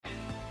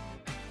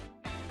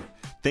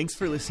Thanks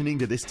for listening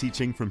to this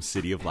teaching from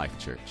City of Life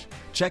Church.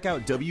 Check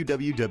out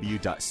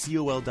www.col.tv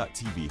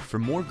for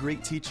more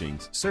great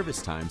teachings,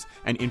 service times,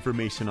 and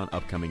information on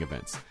upcoming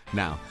events.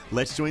 Now,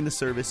 let's join the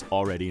service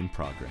already in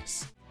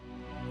progress.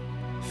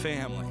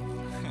 Family,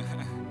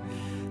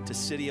 to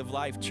City of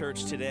Life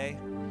Church today.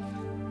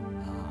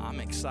 I'm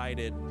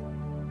excited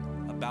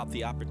about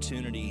the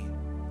opportunity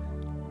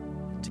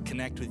to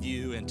connect with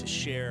you and to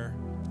share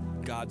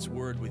God's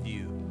Word with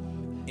you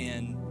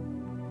in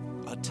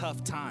a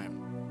tough time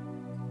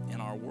in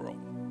our world.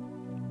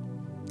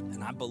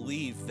 And I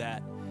believe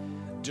that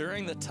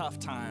during the tough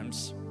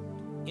times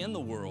in the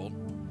world,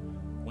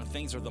 when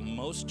things are the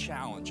most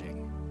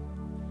challenging,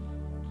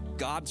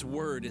 God's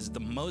Word is the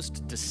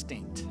most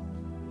distinct.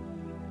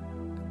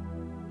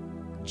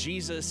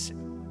 Jesus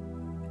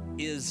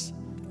is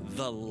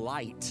the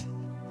light.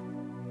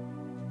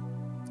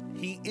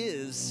 He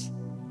is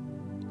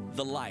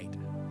the light.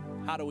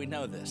 How do we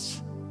know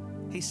this?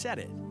 He said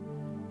it.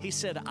 He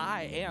said,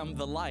 I am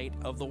the light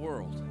of the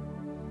world.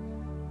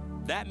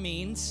 That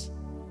means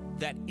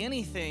that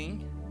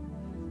anything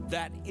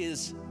that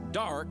is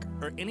dark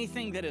or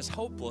anything that is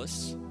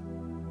hopeless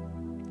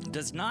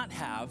does not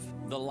have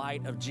the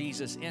light of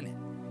Jesus in it.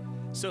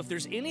 So if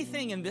there's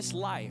anything in this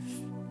life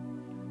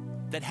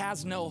that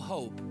has no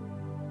hope,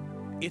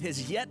 it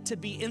has yet to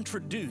be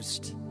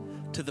introduced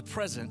to the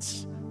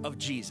presence of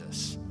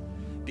Jesus,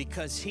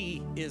 because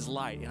he is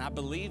light. And I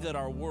believe that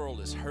our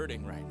world is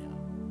hurting right now.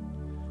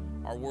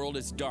 Our world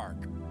is dark,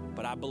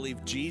 but I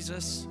believe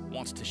Jesus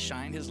wants to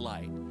shine his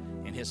light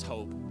and his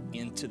hope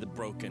into the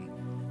broken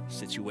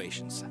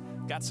situations.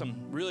 Got some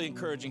really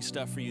encouraging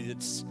stuff for you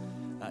that's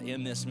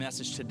in this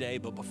message today.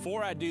 But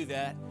before I do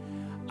that,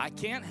 I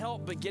can't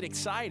help but get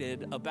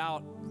excited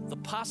about the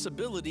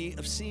possibility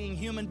of seeing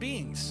human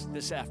beings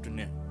this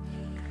afternoon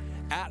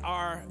at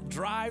our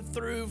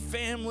drive-through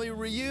family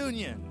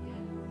reunion.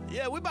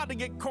 Yeah, we're about to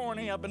get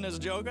corny up in this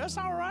joke. That's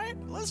all right.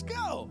 Let's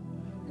go.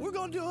 We're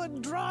going to do a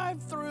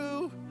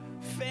drive-through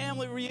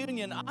family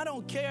reunion. I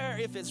don't care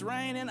if it's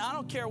raining. I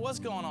don't care what's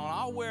going on.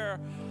 I'll wear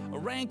a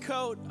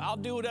raincoat. I'll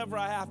do whatever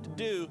I have to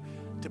do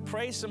to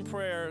pray some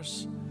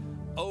prayers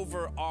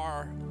over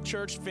our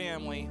church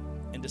family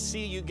and to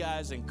see you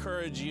guys,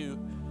 encourage you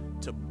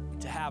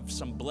to have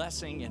some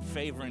blessing and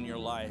favor in your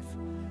life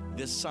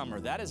this summer.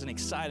 That is an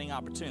exciting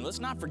opportunity. Let's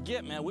not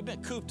forget, man, we've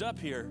been cooped up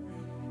here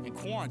in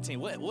quarantine.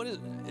 When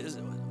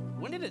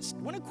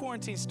did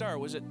quarantine start?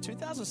 Was it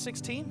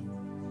 2016?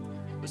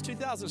 It was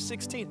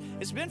 2016.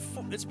 It's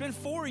been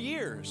 4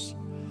 years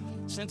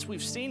since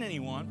we've seen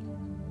anyone,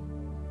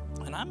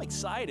 and I'm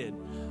excited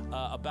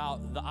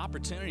about the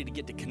opportunity to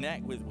get to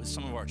connect with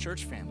some of our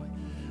church family.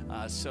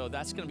 So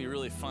that's going to be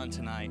really fun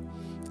tonight.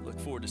 Look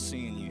forward to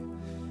seeing you.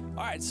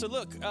 All right, so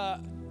look,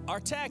 our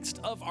text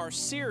of our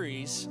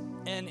series,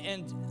 and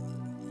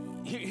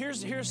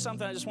here's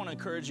something I just want to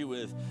encourage you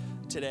with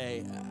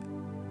today.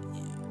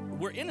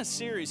 We're in a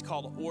series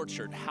called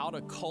Orchard, How to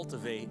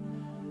Cultivate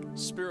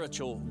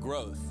Spiritual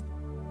Growth.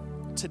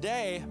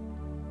 Today,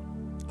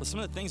 with some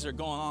of the things that are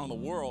going on in the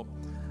world,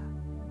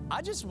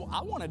 I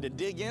wanted to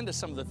dig into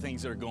some of the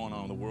things that are going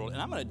on in the world,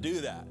 and I'm going to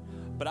do that.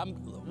 But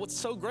what's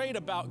so great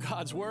about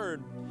God's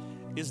Word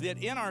is that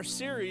in our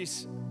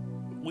series,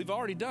 we've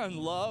already done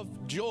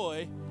love,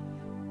 joy,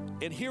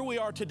 and here we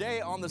are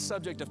today on the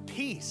subject of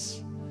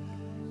peace.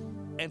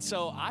 And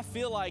so I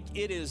feel like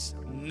it is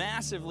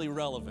massively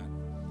relevant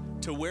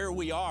to where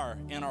we are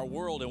in our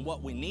world and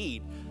what we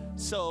need.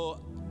 So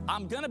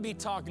I'm going to be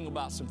talking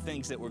about some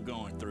things that we're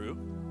going through,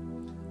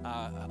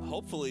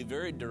 hopefully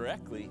very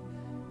directly,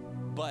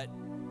 but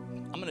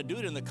I'm going to do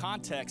it in the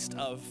context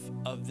of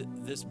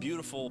this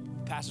beautiful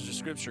passage of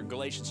Scripture,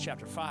 Galatians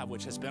chapter 5,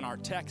 which has been our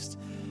text.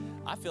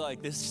 I feel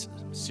like this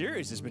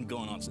series has been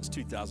going on since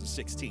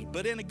 2016,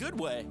 but in a good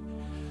way.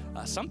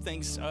 Some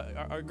things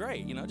are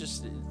great, it's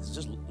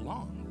just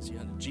long.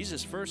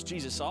 Jesus first,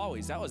 Jesus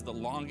always. That was the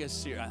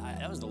longest series.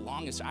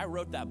 I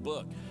wrote that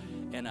book,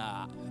 and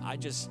I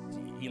just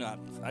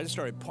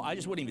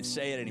wouldn't even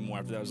say it anymore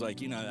after that. I was like,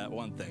 that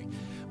one thing.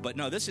 But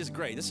no, this is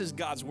great. This is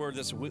God's Word.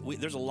 There's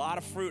a lot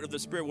of fruit of the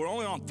Spirit. We're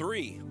only on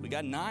 3. We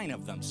got 9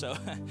 of them, so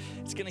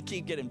it's going to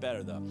keep getting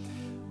better, though.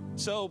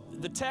 So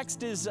the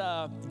text is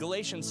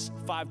Galatians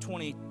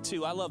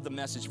 5:22. I love the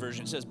Message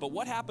version. It says, but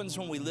what happens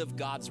when we live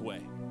God's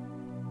way?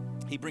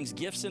 He brings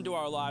gifts into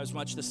our lives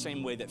much the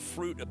same way that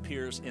fruit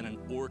appears in an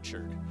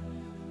orchard.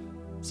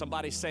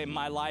 Somebody say,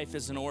 my life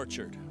is an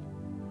orchard.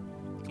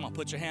 Come on,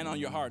 put your hand on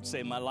your heart.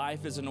 Say, my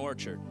life is an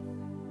orchard.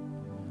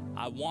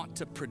 I want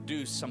to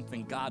produce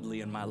something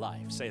godly in my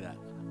life. Say that.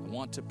 I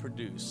want to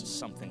produce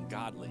something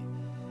godly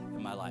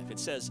in my life. It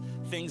says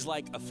things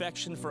like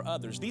affection for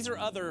others. These are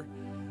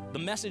the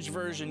Message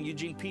version.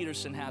 Eugene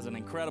Peterson has an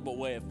incredible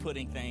way of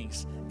putting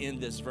things in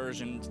this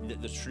version.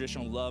 The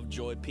traditional love,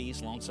 joy,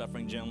 peace,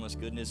 long-suffering, gentleness,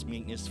 goodness,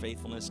 meekness,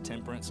 faithfulness,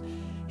 temperance.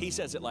 He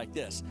says it like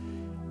this.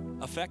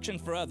 Affection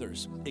for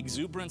others,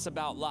 exuberance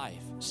about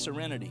life,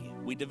 serenity.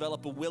 We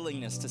develop a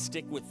willingness to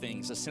stick with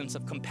things, a sense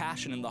of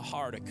compassion in the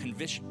heart, a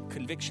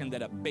conviction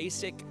that a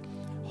basic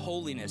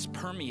holiness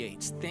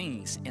permeates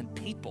things and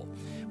people.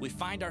 We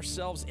find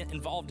ourselves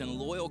involved in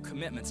loyal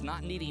commitments,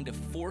 not needing to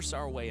force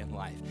our way in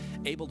life,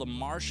 able to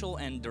marshal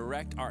and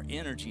direct our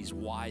energies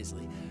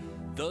wisely.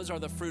 Those are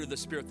the fruit of the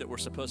Spirit that we're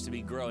supposed to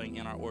be growing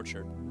in our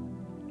orchard.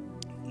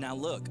 Now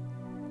look,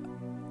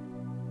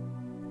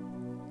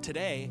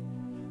 today,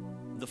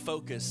 the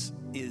focus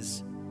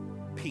is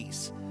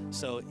peace.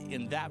 So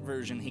in that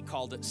version, he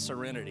called it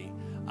serenity.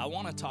 I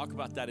want to talk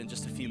about that in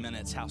just a few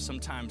minutes, how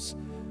sometimes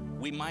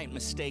we might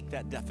mistake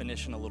that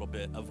definition a little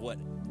bit of what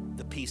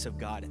the peace of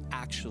God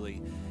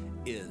actually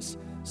is.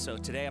 So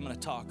today I'm going to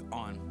talk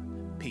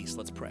on peace.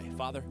 Let's pray.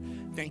 Father,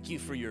 thank you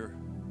for your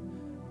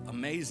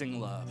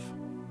amazing love,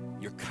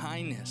 your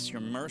kindness,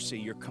 your mercy,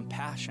 your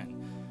compassion.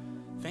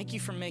 Thank you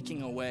for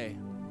making a way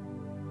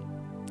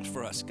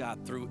for us,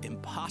 God, through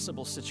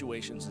impossible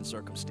situations and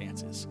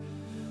circumstances.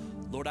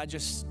 Lord, I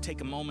just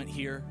take a moment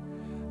here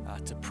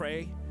to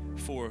pray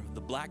for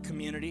the Black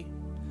community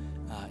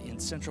in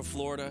Central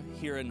Florida,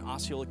 here in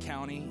Osceola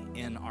County,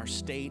 in our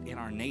state, in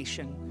our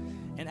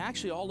nation, and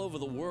actually all over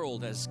the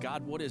world, as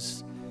God, what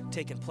has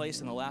taken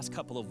place in the last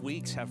couple of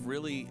weeks have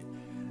really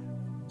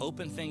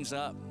opened things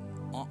up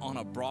on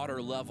a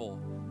broader level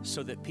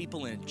so that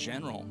people in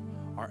general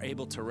are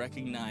able to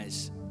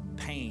recognize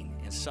pain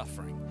and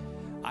suffering.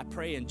 I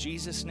pray in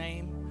Jesus'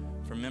 name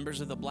for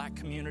members of the Black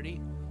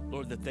community,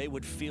 Lord, that they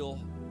would feel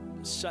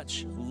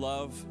such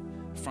love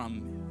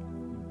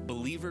from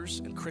believers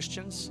and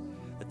Christians,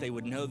 that they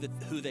would know that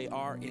who they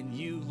are in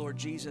you, Lord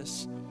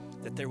Jesus,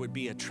 that there would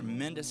be a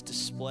tremendous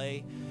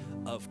display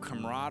of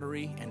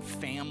camaraderie and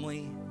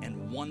family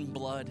and one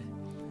blood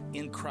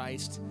in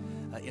Christ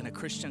in a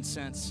Christian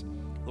sense.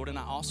 Lord, and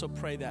I also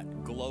pray that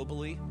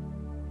globally,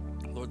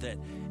 Lord, that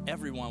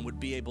everyone would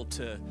be able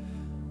to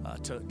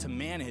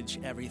manage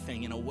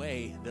everything in a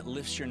way that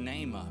lifts your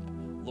name up,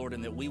 Lord,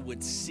 and that we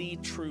would see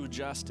true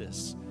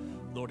justice,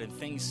 Lord, and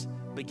things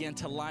begin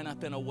to line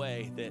up in a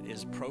way that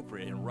is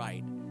appropriate and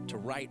right, to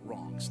right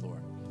wrongs,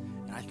 Lord.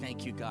 And I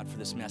thank you, God, for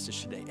this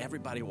message today.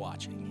 Everybody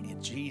watching,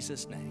 in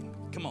Jesus' name.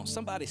 Come on,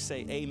 somebody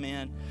say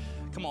amen.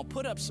 Come on,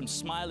 put up some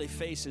smiley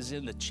faces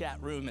in the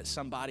chat room at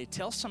somebody.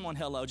 Tell someone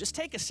hello. Just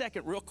take a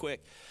second real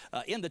quick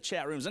in the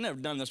chat rooms. I've never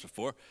done this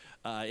before.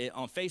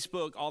 On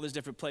Facebook, all these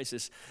different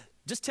places.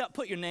 Just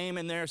put your name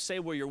in there, say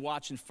where you're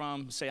watching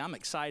from, say, I'm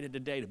excited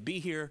today to be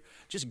here.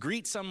 Just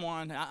greet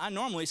someone. I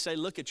normally say,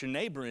 look at your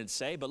neighbor and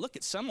say, but look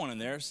at someone in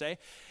there, say,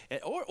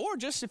 or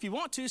just if you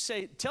want to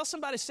say, tell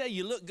somebody, say,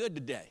 you look good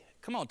today.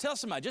 Come on, tell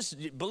somebody,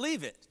 just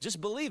believe it. Just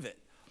believe it.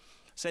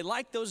 Say,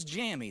 like those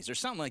jammies or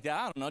something like that.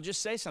 I don't know,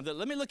 just say something.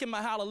 Let me look at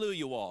my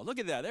hallelujah wall. Look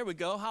at that, there we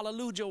go,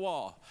 hallelujah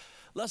wall.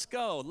 Let's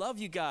go, love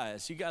you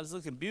guys. You guys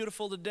looking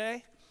beautiful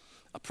today.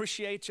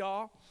 Appreciate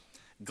y'all.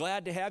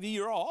 Glad to have you.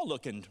 You're all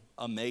looking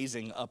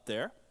amazing up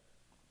there.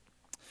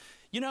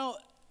 You know,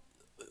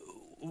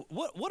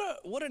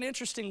 what an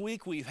interesting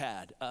week we've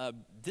had.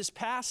 This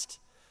past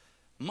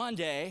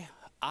Monday,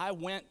 I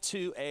went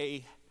to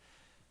a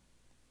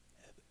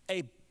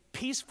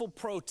peaceful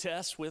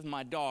protest with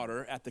my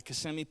daughter at the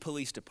Kissimmee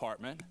Police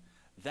Department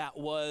that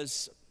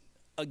was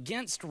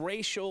against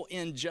racial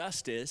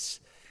injustice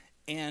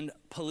and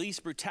police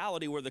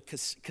brutality, where the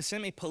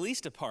Kissimmee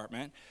Police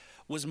Department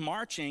was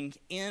marching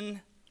in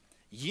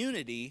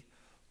unity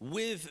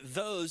with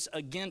those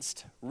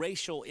against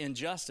racial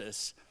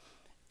injustice.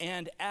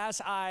 And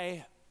as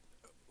I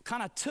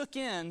kind of took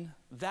in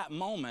that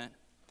moment,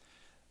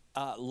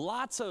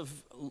 lots of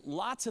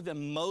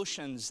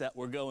emotions that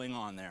were going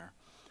on there.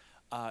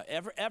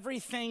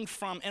 Everything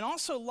from, and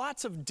also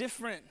lots of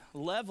different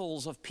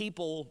levels of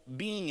people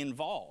being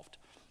involved.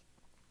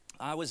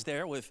 I was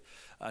there with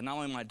not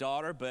only my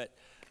daughter, but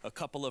a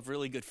couple of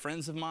really good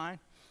friends of mine.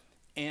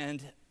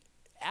 And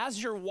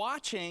as you're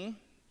watching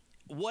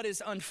what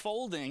is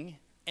unfolding,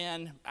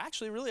 and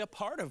actually really a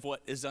part of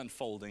what is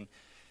unfolding,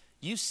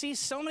 you see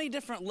so many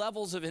different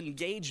levels of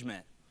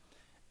engagement.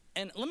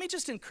 And let me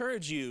just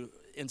encourage you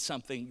in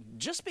something.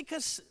 Just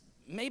because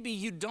maybe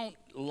you don't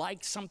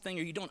like something,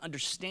 or you don't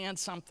understand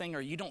something,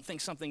 or you don't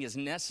think something is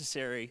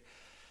necessary,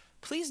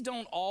 please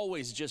don't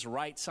always just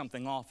write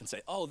something off and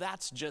say, oh,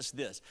 that's just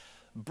this.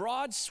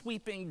 Broad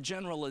sweeping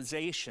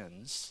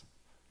generalizations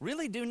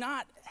really do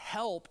not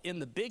help in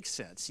the big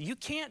sense. You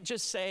can't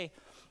just say,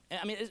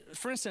 I mean,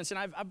 for instance, and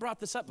I've brought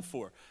this up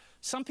before,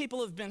 some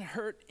people have been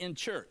hurt in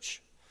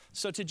church.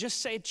 So to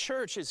just say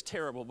church is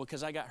terrible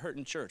because I got hurt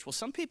in church. Well,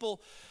 some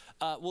people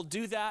will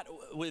do that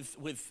with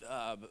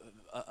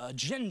a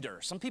gender.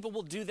 Some people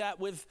will do that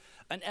with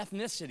an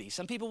ethnicity.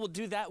 Some people will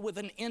do that with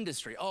an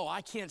industry. Oh,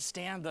 I can't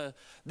stand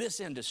this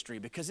industry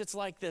because it's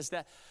like this,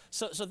 that.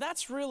 So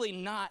that's really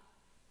not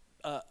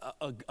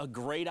a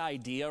great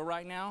idea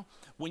right now.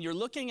 When you're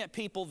looking at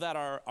people that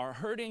are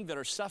hurting, that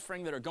are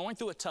suffering, that are going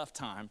through a tough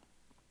time,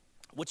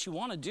 what you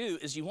want to do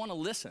is you want to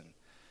listen.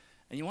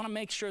 And you want to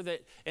make sure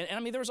that, and I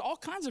mean, there's all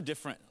kinds of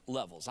different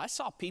levels. I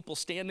saw people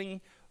standing,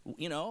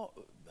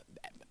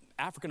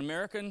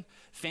 African-American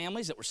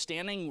families that were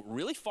standing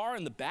really far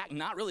in the back,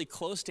 not really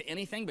close to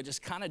anything, but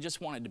just kind of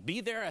just wanted to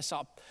be there. I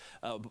saw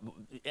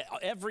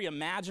every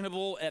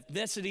imaginable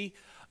ethnicity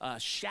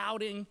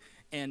shouting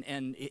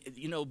and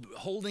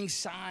holding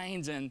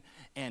signs, and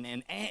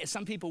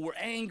some people were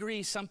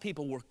angry, some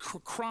people were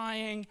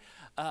crying,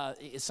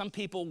 some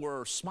people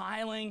were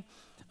smiling.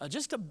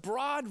 Just a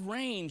broad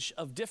range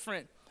of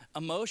different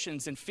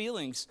emotions and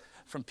feelings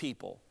from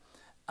people.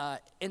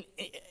 And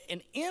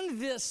in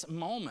this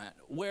moment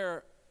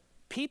where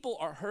people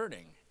are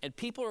hurting and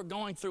people are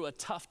going through a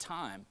tough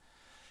time,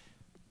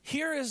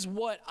 here is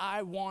what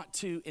I want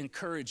to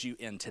encourage you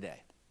in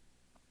today,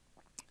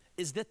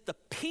 is that the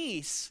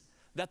peace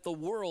that the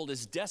world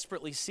is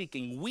desperately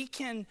seeking, we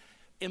can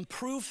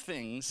improve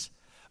things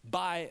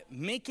by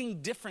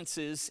making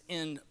differences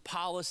in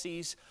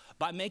policies,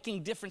 by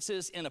making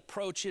differences in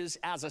approaches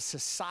as a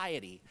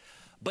society.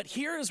 But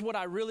here is what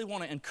I really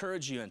want to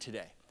encourage you in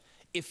today.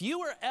 If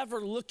you are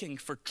ever looking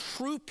for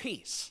true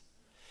peace,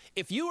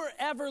 if you are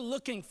ever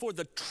looking for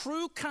the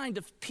true kind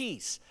of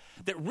peace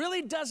that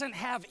really doesn't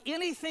have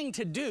anything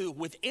to do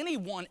with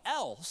anyone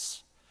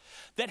else,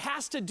 that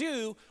has to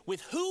do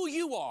with who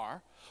you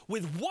are,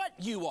 with what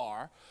you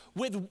are,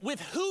 with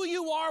who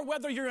you are,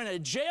 whether you're in a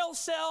jail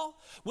cell,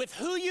 with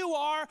who you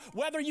are,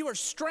 whether you are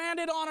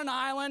stranded on an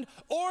island,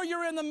 or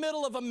you're in the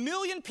middle of a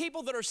million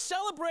people that are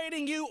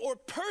celebrating you or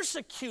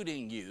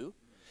persecuting you,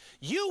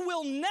 you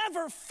will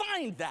never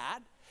find that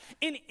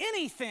in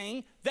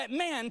anything that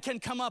man can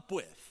come up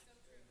with.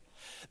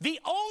 The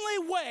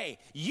only way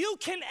you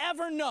can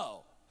ever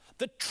know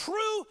the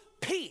true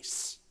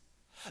peace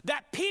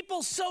that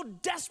people so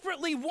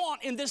desperately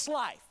want in this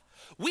life,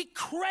 we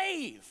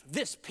crave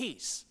this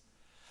peace.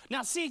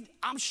 Now see,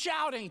 I'm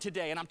shouting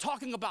today and I'm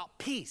talking about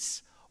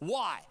peace.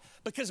 Why?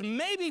 Because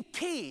maybe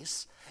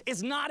peace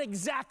is not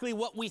exactly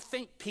what we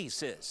think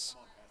peace is.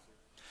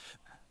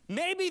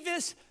 Maybe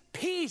this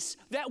peace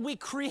that we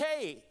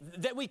crave,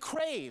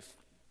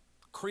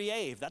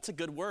 that's a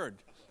good word,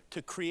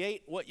 to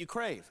create what you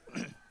crave.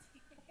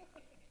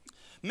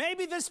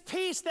 Maybe this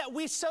peace that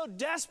we so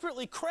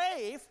desperately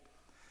crave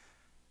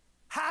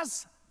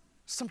has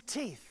some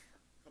teeth.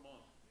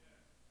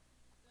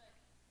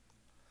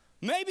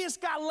 Maybe it's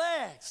got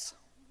legs.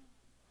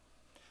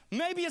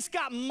 Maybe it's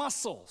got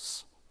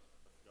muscles.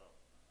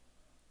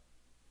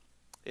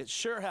 It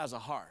sure has a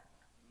heart.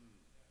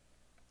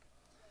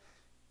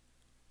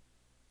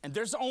 And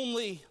there's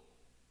only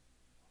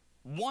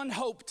one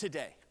hope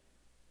today.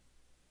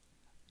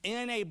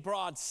 In a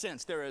broad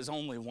sense, there is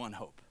only one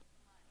hope.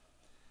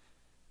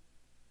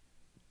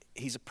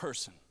 He's a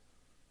person.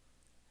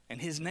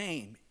 And his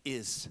name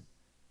is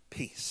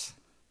peace.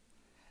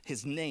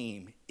 His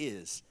name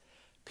is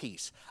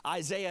peace.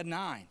 Isaiah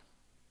 9.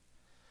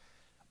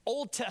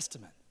 Old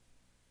Testament.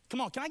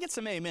 Come on, can I get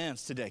some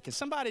amens today? Can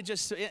somebody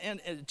just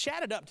and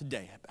chat it up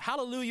today?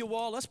 Hallelujah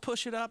wall, let's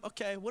push it up.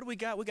 Okay, what do we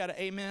got? We got an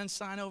amen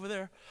sign over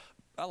there.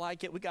 I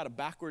like it. We got a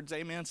backwards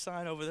amen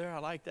sign over there. I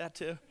like that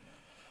too.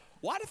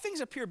 Why do things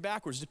appear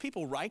backwards? Do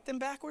people write them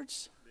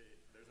backwards?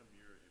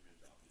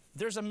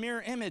 There's a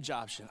mirror image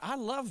option. I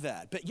love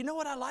that. But you know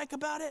what I like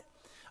about it?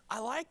 I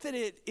like that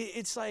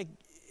it's like,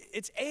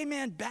 it's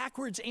amen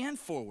backwards and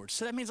forwards.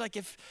 So that means like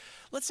if,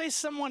 let's say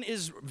someone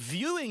is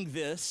viewing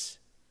this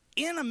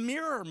in a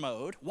mirror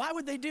mode, why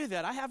would they do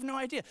that? I have no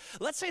idea.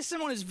 Let's say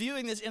someone is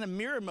viewing this in a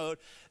mirror mode,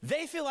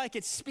 they feel like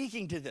it's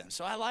speaking to them.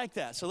 So I like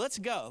that. So let's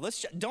go.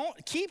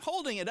 Don't keep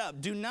holding it up.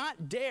 Do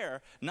not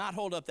dare not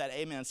hold up that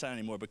amen sign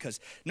anymore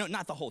because, no,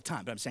 not the whole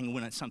time, but I'm saying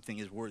when something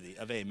is worthy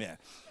of amen,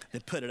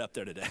 then put it up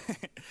there today.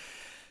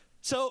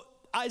 So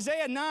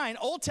Isaiah 9,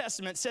 Old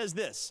Testament says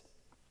this,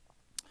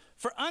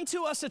 "For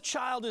unto us a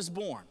child is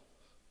born."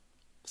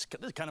 It's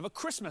kind of a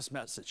Christmas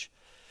message.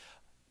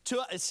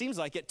 It seems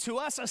like it. "To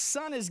us a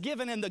son is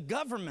given, and the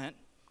government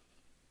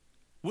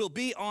will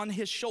be on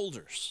his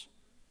shoulders.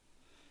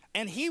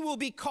 And he will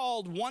be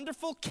called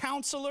Wonderful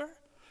Counselor,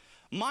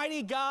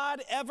 Mighty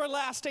God,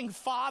 Everlasting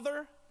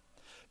Father,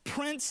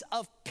 Prince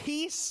of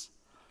Peace.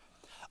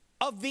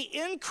 Of the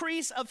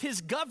increase of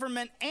his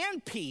government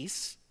and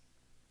peace,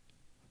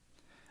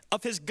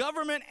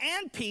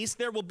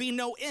 there will be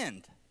no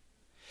end.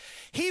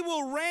 He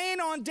will reign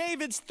on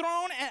David's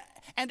throne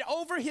and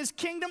over his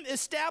kingdom,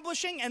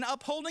 establishing and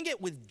upholding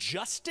it with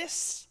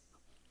justice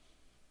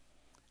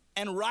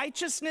and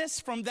righteousness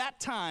from that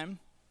time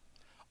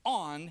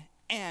on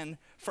and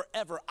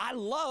forever." I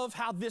love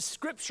how this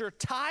scripture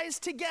ties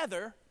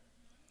together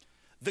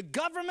the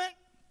government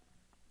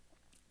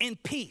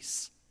and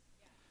peace.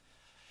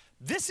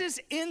 This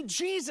is in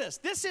Jesus.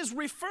 This is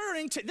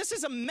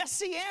a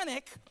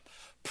messianic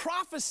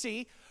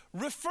prophecy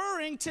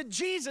referring to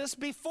Jesus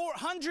before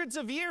hundreds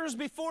of years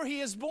before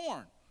he is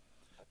born.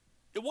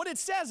 What it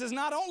says is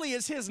not only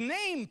is his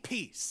name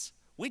peace,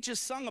 we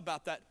just sung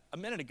about that a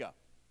minute ago,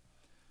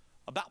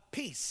 about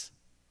peace.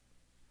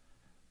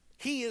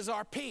 He is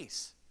our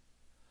peace.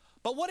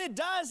 But what it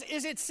does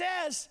is it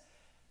says,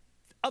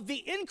 of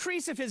the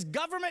increase of his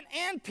government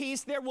and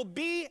peace, there will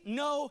be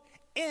no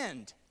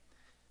end.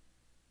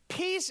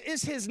 Peace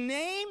is his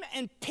name,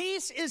 and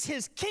peace is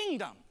his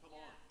kingdom.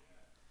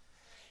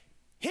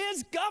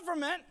 His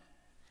government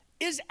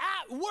is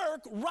at work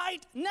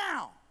right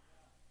now.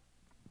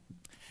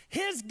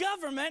 His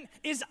government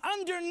is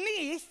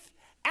underneath,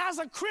 as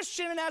a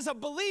Christian and as a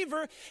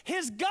believer,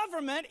 his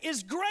government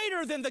is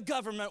greater than the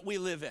government we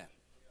live in.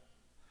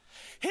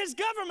 His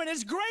government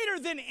is greater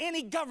than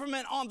any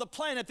government on the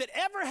planet that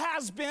ever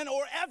has been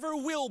or ever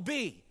will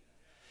be.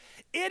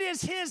 It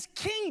is his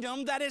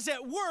kingdom that is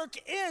at work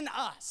in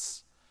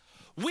us.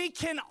 We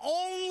can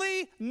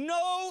only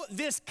know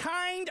this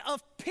kind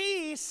of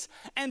peace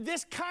and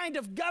this kind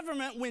of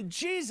government when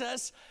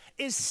Jesus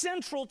is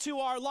central to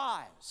our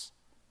lives.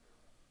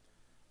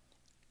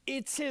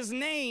 It's his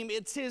name,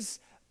 it's his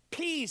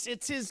peace,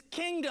 it's his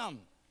kingdom.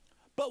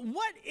 But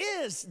what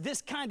is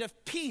this kind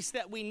of peace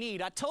that we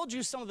need? I told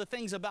you some of the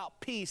things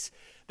about peace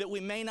that we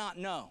may not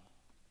know.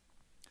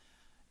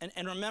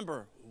 And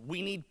remember,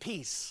 we need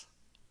peace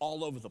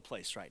all over the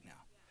place right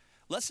now.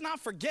 Let's not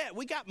forget,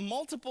 we got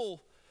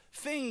multiple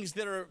things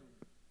that are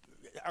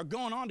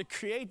going on to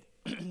create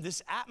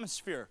this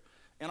atmosphere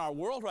in our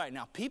world right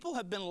now. People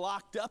have been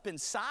locked up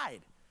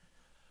inside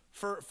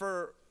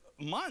for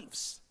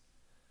months.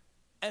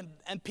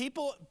 And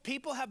people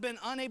have been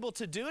unable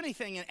to do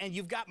anything, and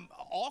you've got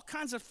all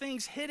kinds of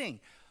things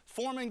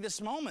forming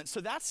this moment.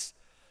 So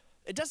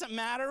it doesn't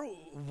matter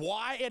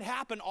why it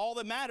happened. All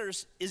that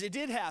matters is it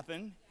did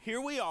happen. Here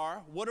we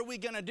are. What are we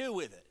going to do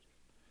with it?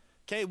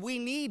 Okay, we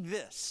need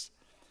this.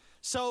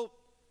 So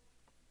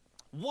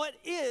what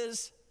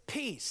is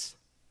peace?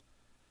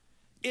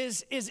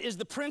 Is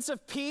the Prince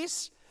of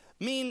Peace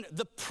mean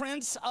the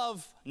Prince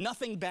of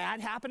nothing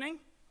bad happening?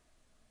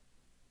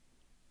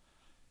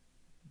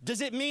 Does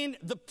it mean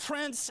the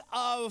Prince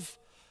of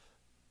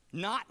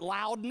not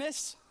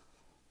loudness?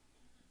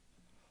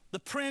 The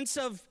Prince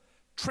of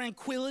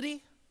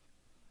tranquility?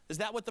 Is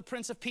that what the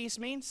Prince of Peace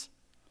means?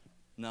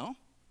 No.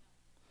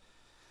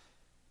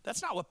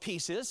 That's not what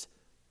peace is.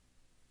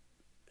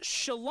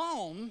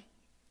 Shalom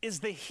is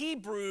the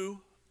Hebrew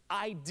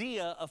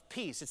idea of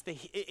peace.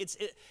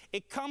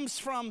 It comes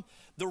from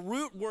the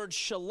root word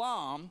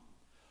shalom,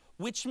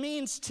 which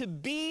means to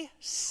be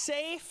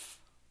safe.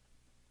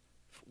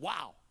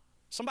 Wow.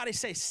 Somebody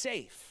say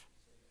safe.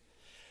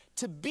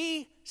 To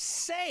be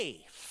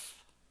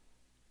safe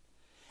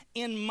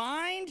in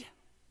mind,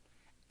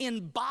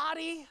 in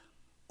body,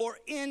 or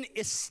in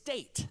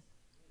estate.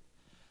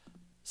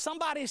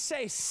 Somebody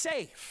say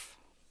safe.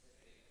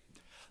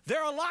 There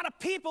are a lot of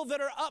people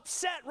that are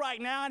upset right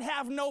now and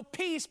have no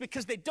peace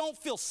because they don't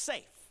feel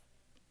safe.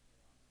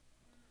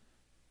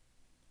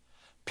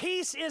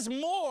 Peace is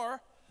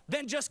more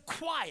than just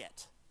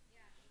quiet.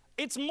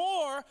 It's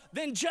more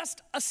than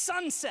just a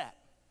sunset.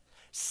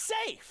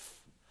 Safe.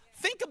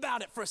 Think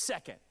about it for a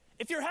second.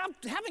 If you're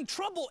having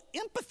trouble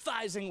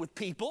empathizing with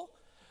people,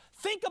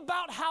 think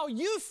about how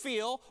you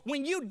feel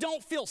when you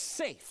don't feel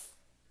safe.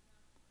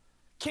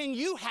 Can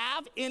you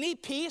have any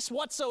peace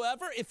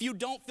whatsoever if you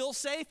don't feel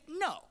safe?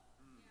 No.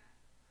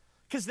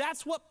 Because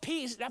that's what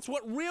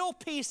real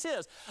peace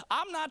is.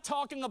 I'm not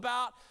talking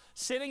about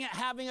sitting and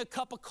having a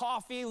cup of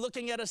coffee,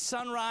 looking at a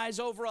sunrise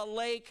over a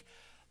lake.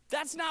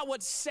 That's not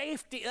what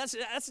safety,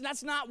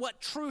 that's not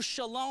what true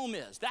shalom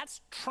is.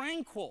 That's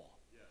tranquil.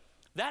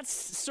 That's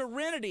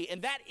serenity,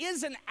 and that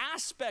is an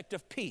aspect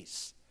of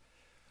peace.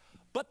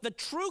 But the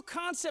true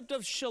concept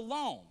of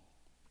shalom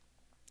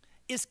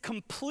is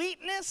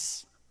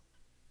completeness.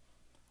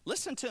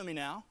 Listen to me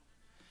now.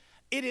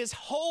 It is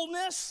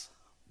wholeness.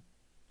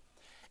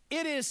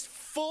 It is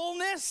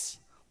fullness.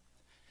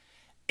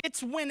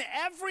 It's when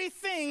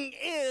everything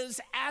is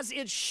as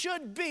it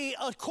should be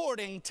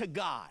according to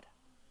God.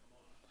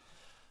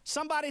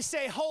 Somebody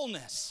say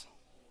wholeness.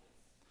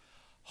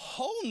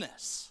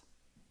 Wholeness.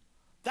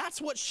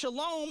 That's what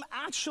shalom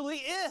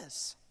actually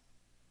is.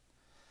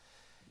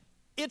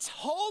 It's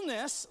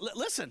wholeness.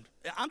 Listen,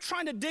 I'm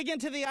trying to dig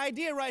into the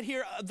idea right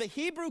here of the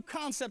Hebrew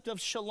concept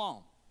of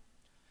shalom.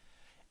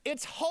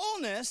 It's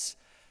wholeness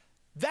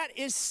that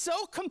is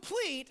so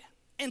complete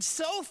and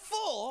so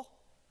full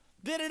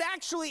that it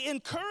actually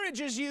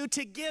encourages you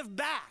to give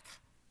back.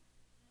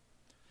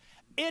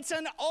 It's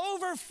an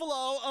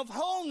overflow of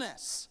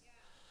wholeness.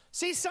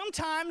 See,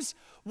 sometimes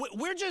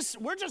we're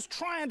just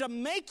trying to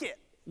make it.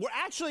 We're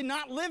actually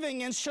not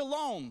living in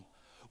shalom.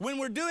 When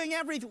we're doing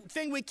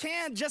everything we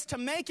can just to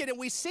make it, and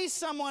we see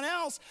someone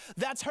else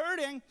that's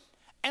hurting,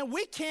 and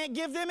we can't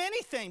give them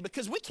anything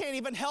because we can't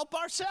even help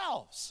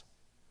ourselves.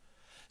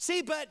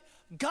 See, but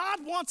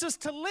God wants us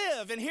to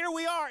live, and here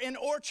we are in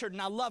Orchard,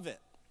 and I love it.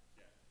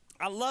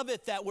 I love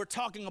it that we're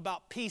talking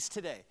about peace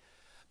today,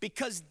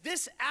 because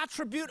this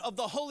attribute of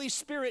the Holy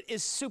Spirit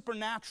is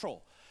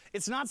supernatural.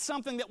 It's not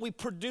something that we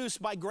produce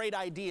by great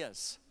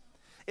ideas.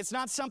 It's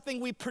not something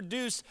we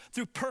produce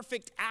through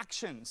perfect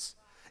actions.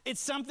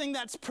 It's something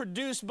that's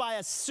produced by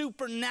a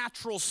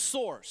supernatural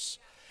source.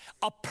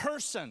 a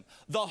person.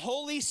 The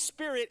Holy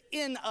Spirit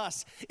in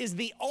us is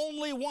the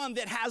only one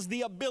that has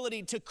the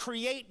ability to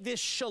create this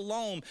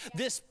shalom,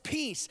 this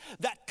peace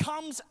that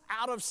comes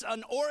out of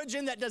an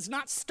origin that does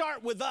not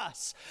start with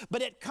us,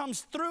 but it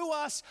comes through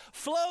us,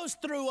 flows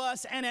through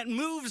us, and it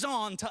moves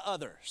on to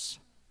others.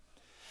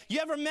 You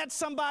ever met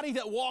somebody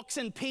that walks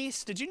in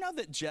peace? Did you know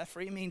that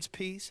Jeffrey means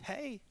peace?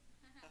 Hey.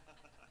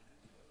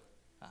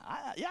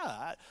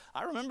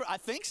 I remember, I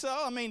think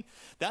so. I mean,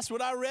 that's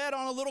what I read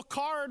on a little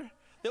card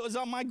that was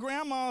on my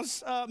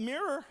grandma's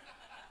mirror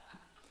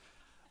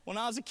when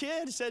I was a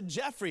kid. It said,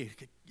 Jeffrey,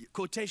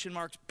 quotation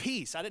marks,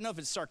 peace. I didn't know if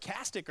it's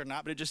sarcastic or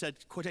not, but it just said,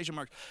 quotation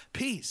marks,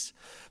 peace.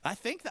 I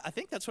think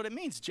that's what it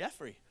means.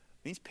 Jeffrey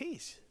means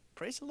peace.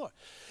 Praise the Lord.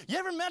 You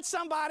ever met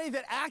somebody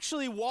that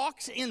actually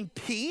walks in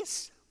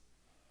peace?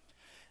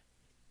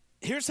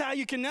 Here's how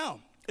you can know.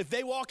 If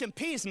they walk in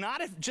peace,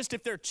 not just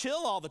if they're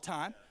chill all the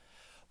time,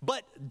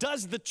 but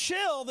does the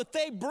chill that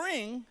they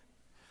bring,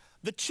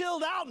 the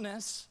chilled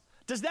outness,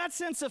 does that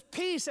sense of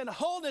peace and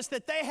wholeness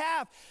that they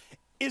have,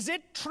 is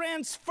it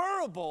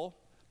transferable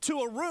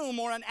to a room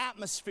or an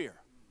atmosphere?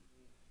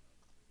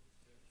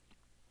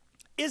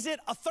 Is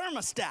it a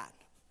thermostat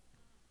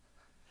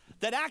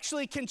that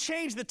actually can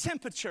change the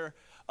temperature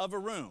of a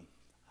room?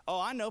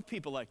 Oh, I know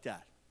people like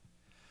that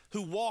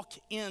who walk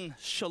in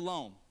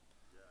shalom,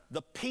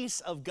 the peace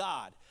of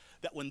God,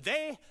 that when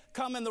they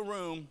come in the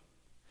room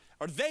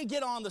or they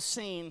get on the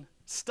scene,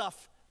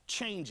 stuff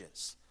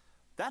changes.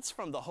 That's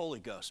from the Holy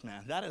Ghost,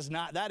 man. That is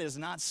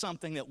not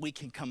something that we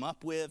can come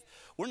up with.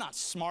 We're not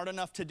smart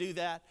enough to do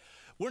that.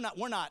 We're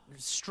not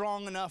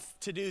strong enough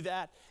to do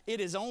that. It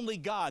is only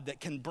God that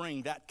can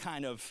bring that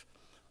kind of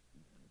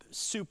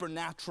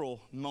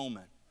supernatural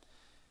moment.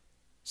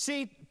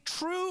 See,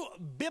 true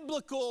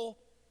biblical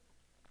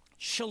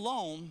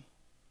shalom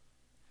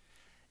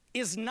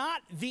is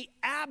not the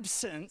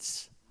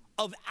absence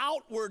of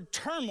outward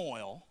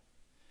turmoil.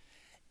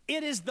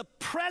 It is the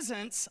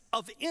presence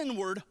of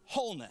inward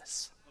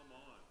wholeness.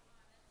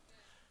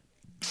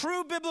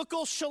 True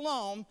biblical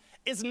shalom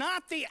is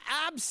not the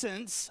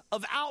absence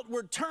of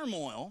outward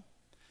turmoil.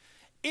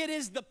 It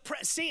is the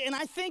see, and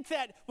I think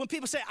that when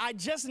people say, I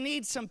just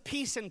need some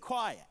peace and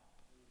quiet,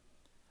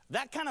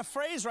 that kind of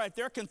phrase right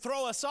there can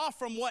throw us off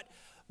from what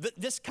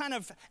this kind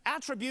of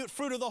attribute,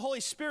 fruit of the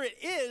Holy Spirit,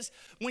 is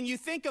when you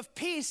think of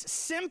peace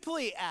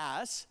simply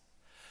as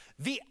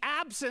the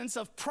absence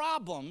of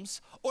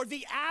problems or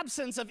the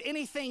absence of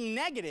anything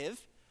negative.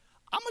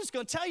 I'm just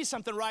going to tell you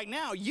something right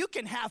now. You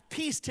can have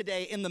peace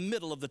today in the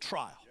middle of the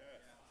trial.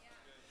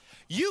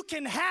 You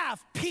can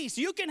have peace.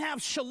 You can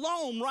have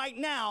shalom right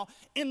now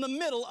in the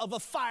middle of a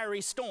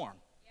fiery storm.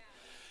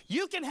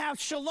 You can have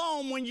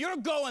shalom when you're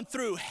going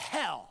through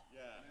hell.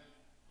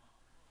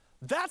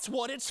 That's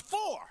what it's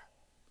for.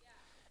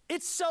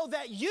 It's so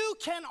that you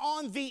can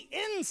on the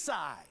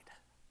inside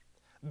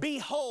be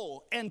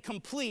whole and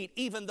complete,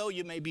 even though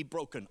you may be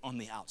broken on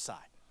the outside.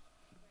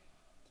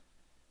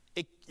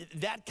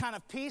 That kind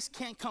of peace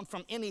can't come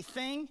from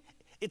anything.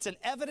 It's an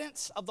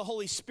evidence of the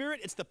Holy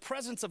Spirit. It's the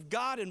presence of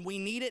God, and we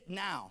need it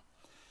now.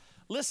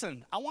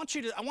 Listen, I want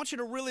you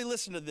to really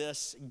listen to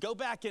this. Go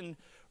back and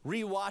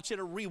rewatch it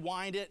or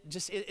rewind it.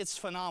 It's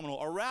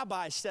phenomenal. A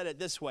rabbi said it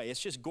this way. It's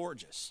just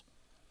gorgeous.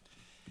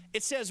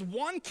 It says,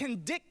 one can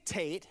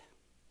dictate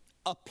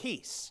a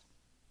peace,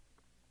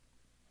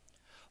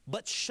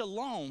 but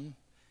shalom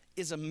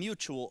is a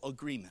mutual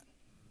agreement.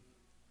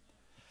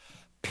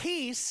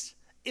 Peace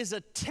is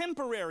a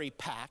temporary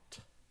pact.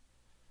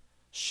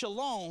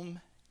 Shalom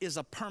is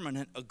a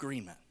permanent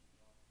agreement.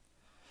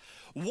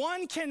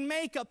 One can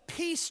make a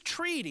peace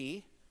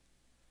treaty.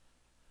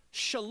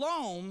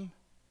 Shalom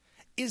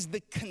is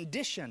the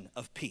condition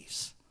of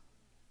peace.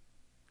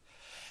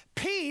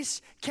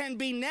 Peace can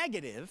be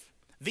negative,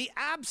 the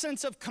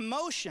absence of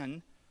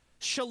commotion.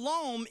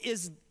 Shalom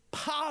is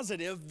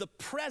positive, the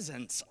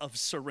presence of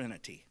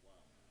serenity.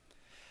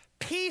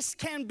 Peace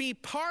can be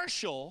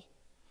partial.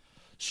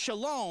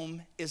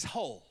 Shalom is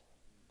whole.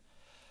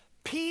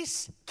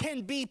 Peace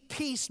can be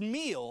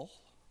piecemeal,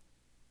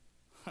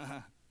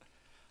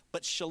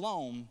 but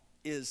shalom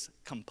is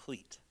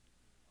complete.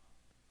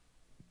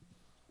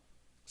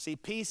 See,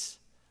 peace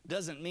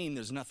doesn't mean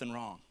there's nothing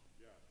wrong.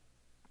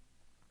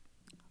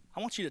 I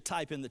want you to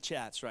type in the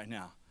chats right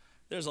now.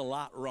 There's a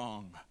lot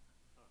wrong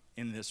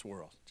in this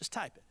world. Just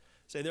type it.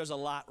 Say, there's a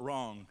lot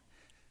wrong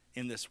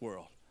in this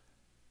world.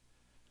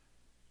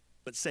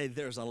 But say,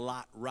 there's a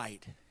lot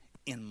right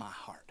in my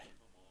heart.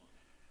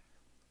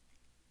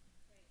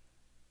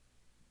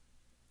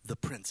 The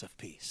Prince of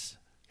Peace.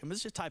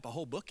 Let's just type a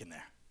whole book in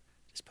there.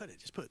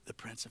 Just put the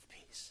Prince of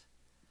Peace.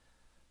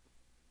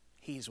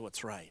 He's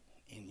what's right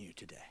in you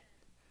today.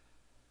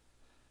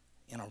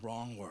 In a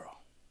wrong world.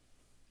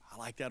 I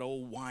like that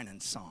old whining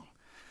song.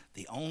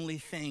 The only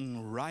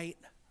thing right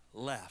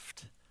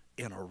left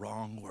in a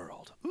wrong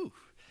world. Ooh.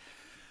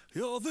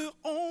 You're the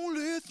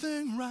only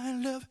thing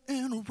right left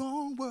in a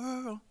wrong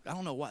world. I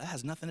don't know why. That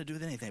has nothing to do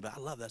with anything, but I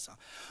love that song.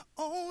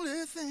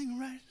 Only thing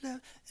right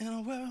left in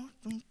a world.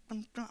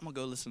 I'm going to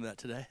go listen to that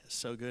today. It's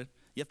so good.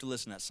 You have to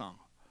listen to that song.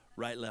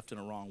 Right left in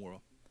a wrong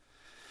world.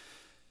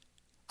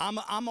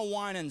 I'm a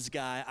Winans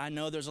guy. I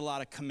know there's a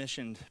lot of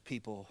commissioned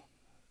people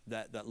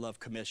that love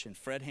commission.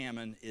 Fred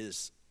Hammond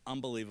is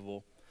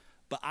unbelievable.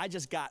 But I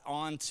just got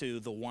onto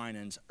the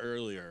Winans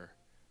earlier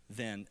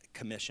than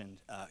commissioned.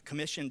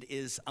 Commissioned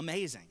is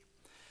amazing.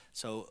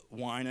 So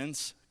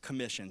Winans,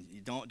 commissioned.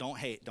 You don't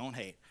hate.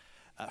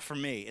 For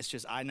me, it's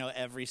just I know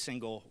every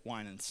single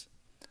Winans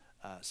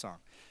song.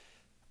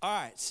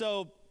 All right,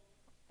 so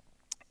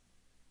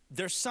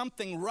there's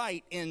something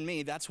right in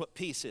me. That's what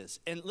peace is.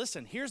 And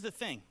listen, here's the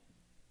thing.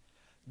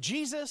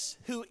 Jesus,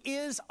 who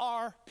is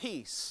our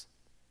peace,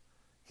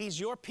 he's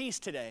your peace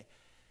today.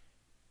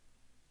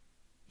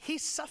 He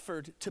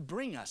suffered to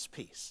bring us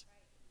peace.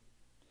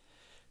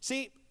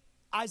 See,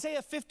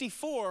 Isaiah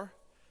 54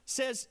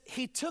 says,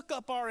 he took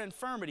up our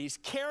infirmities,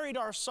 carried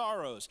our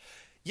sorrows,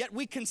 yet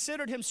we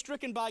considered him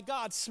stricken by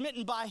God,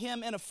 smitten by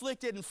him and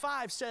afflicted. And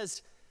 5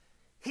 says,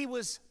 he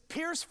was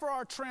pierced for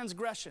our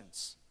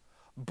transgressions,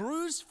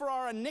 bruised for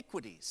our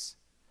iniquities.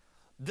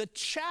 The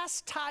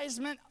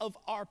chastisement of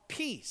our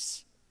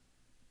peace,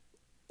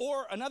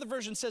 or another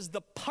version says,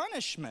 the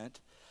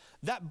punishment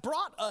that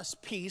brought us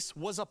peace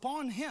was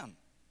upon him.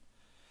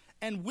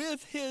 And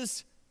with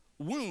his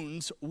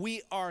wounds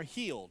we are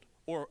healed.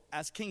 Or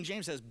as King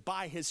James says,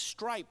 by his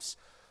stripes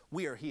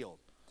we are healed.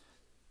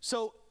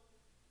 So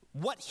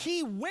what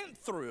he went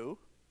through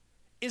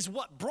is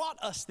what brought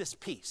us this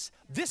peace.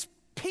 This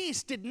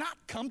peace did not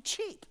come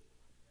cheap.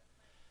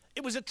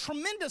 It was a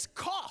tremendous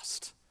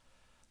cost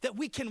that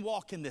we can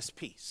walk in this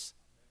peace.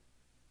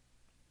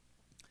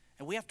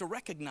 And we have to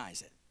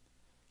recognize it.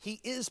 He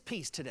is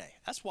peace today.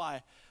 That's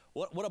why,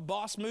 what a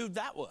boss move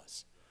that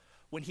was.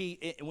 When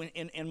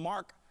in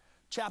Mark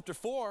chapter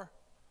 4,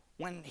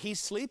 when he's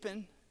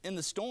sleeping in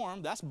the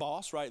storm, that's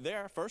boss right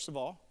there, first of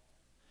all.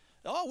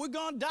 Oh, we're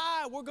going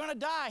to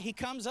die. He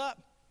comes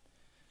up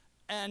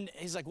and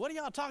he's like, what are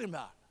y'all talking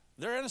about?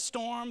 They're in a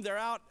storm, they're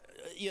out.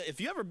 If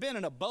you've ever been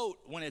in a boat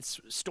when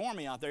it's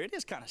stormy out there, it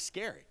is kind of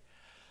scary.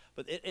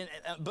 But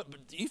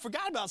you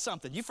forgot about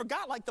something. You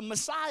forgot like the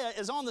Messiah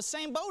is on the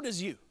same boat as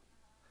you.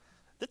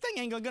 The thing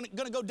ain't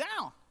gonna go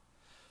down.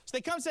 So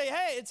they come and say,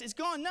 hey, it's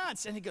going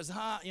nuts. And he goes,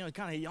 he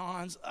kind of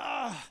yawns.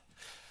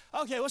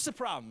 Okay, what's the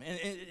problem?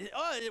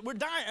 We're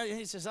dying. And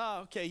he says,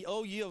 okay,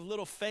 you have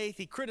little faith.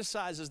 He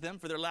criticizes them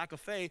for their lack of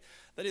faith.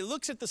 But he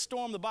looks at the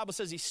storm. The Bible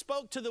says he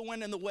spoke to the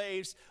wind and the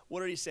waves. What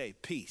did he say?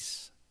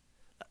 Peace.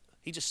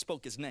 He just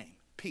spoke his name.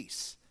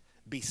 Peace.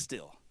 Be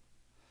still.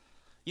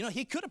 You know,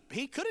 he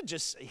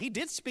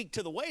did speak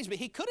to the waves, but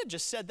he could have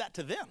just said that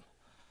to them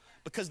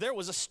because there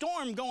was a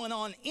storm going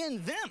on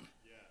in them.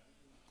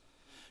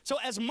 So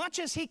as much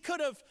as he could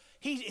have,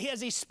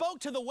 as he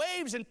spoke to the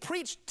waves and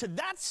preached to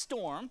that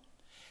storm,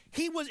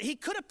 he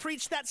could have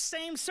preached that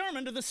same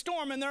sermon to the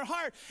storm in their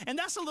heart. And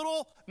that's a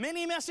little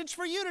mini message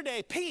for you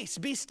today. Peace,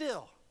 be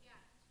still.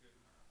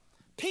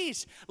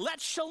 Peace,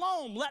 let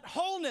shalom, let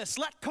wholeness,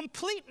 let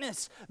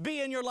completeness be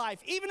in your life.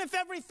 Even if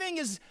everything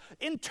is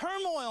in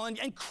turmoil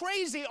and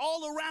crazy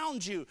all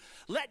around you,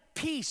 let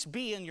peace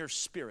be in your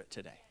spirit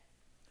today.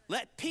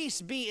 Let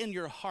peace be in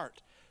your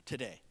heart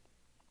today.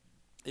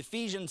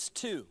 Ephesians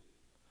 2,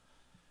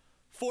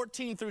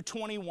 14 through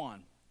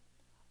 21.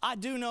 I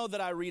do know that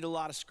I read a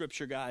lot of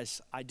scripture,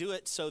 guys. I do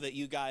it so that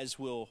you guys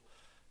will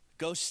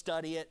go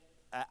study it.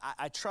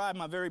 I try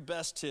my very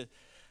best to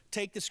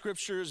take the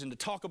scriptures and to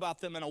talk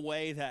about them in a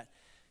way that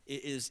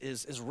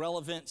is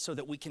relevant so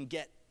that we can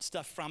get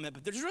stuff from it.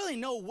 But there's really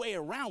no way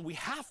around. We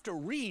have to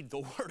read the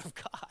Word of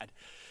God.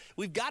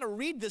 We've got to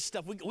read this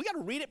stuff. We got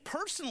to read it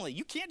personally.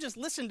 You can't just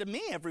listen to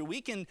me every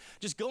week and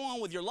just go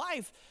on with your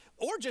life.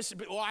 Or just,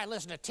 I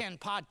listen to 10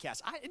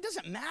 podcasts. It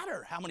doesn't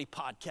matter how many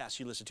podcasts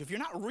you listen to. If you're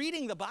not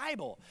reading the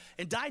Bible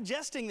and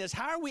digesting this,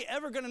 how are we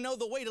ever going to know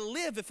the way to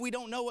live if we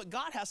don't know what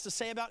God has to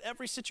say about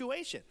every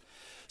situation?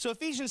 So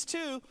Ephesians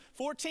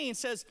 2:14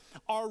 says,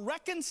 our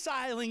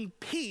reconciling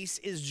peace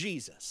is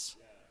Jesus.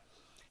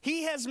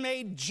 He has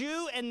made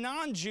Jew and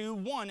non-Jew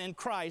one in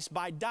Christ.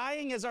 By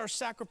dying as our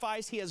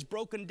sacrifice, he has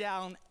broken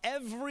down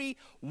every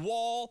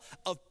wall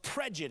of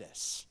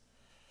prejudice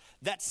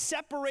that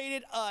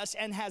separated us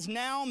and has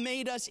now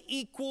made us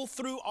equal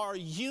through our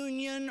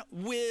union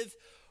with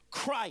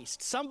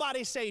Christ.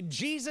 Somebody say,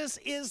 Jesus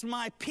is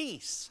my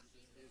peace.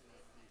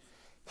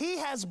 He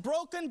has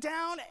broken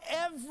down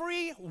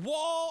every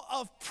wall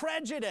of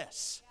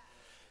prejudice.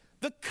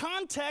 The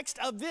context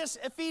of this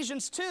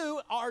Ephesians 2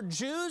 are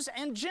Jews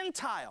and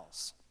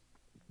Gentiles.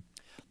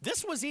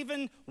 This was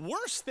even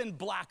worse than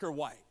black or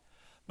white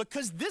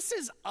because this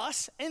is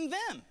us and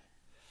them.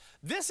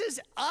 This is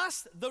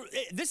us.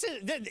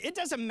 It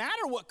doesn't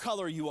matter what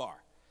color you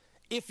are.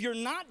 If you're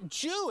not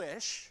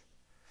Jewish,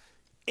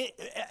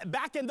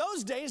 back in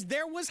those days,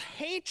 there was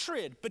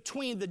hatred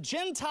between the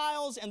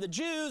Gentiles and the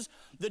Jews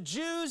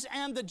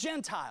and the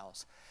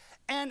Gentiles.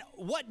 And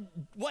what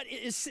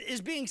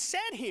is being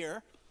said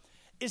here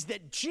is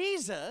that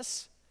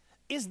Jesus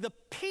is the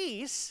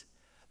peace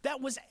that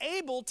was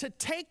able to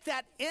take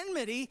that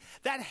enmity,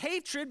 that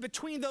hatred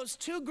between those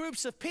two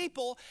groups of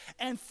people,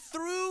 and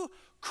through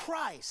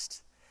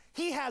Christ,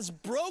 He has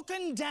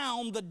broken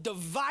down the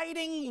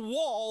dividing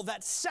wall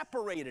that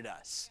separated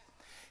us.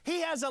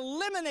 He has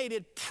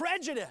eliminated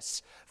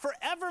prejudice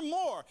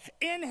forevermore.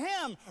 In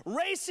him,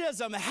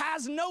 racism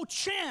has no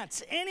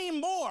chance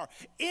anymore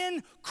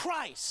in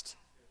Christ.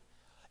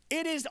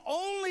 It is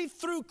only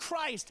through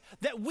Christ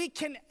that we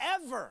can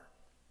ever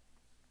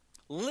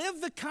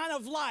live the kind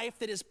of life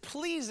that is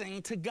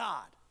pleasing to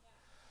God.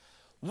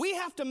 We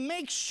have to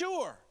make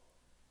sure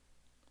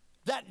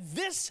that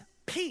this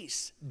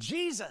peace,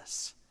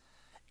 Jesus,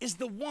 is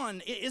the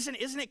one. Isn't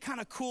it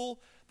kind of cool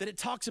that it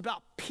talks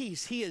about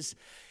peace? He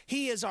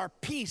is our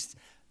peace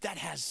that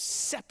has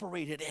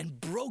separated and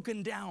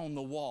broken down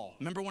the wall.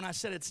 Remember when I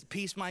said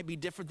peace might be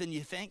different than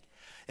you think?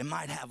 It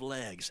might have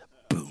legs.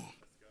 Boom.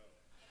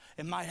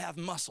 It might have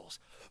muscles.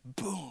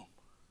 Boom.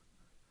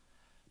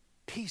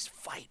 Peace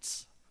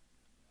fights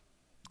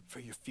for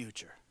your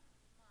future.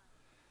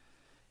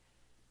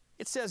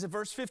 It says in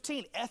verse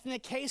 15,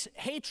 ethnic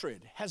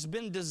hatred has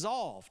been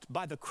dissolved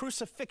by the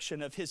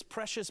crucifixion of his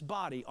precious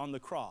body on the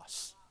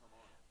cross.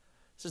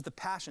 This is the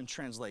Passion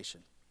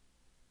Translation.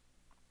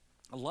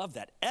 I love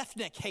that.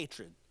 Ethnic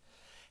hatred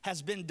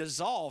has been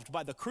dissolved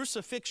by the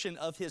crucifixion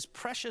of his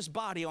precious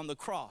body on the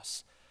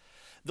cross.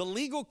 The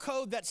legal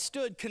code that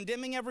stood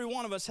condemning every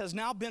one of us has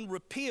now been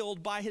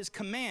repealed by his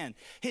command.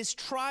 His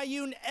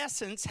triune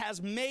essence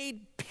has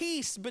made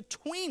peace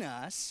between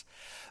us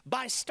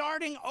by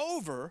starting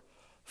over,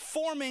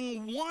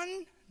 forming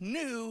one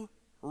new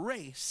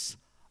race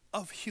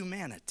of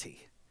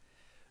humanity.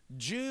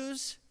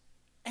 Jews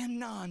and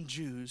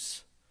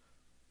non-Jews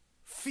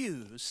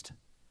fused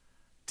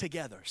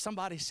together.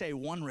 Somebody say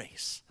one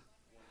race.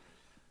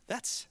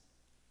 That's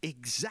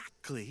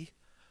exactly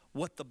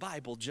what the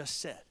Bible just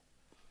said.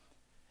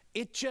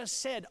 It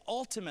just said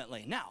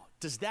ultimately. Now,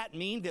 does that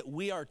mean that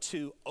we are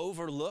to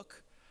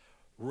overlook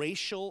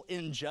racial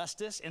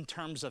injustice in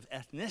terms of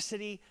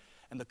ethnicity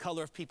and the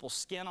color of people's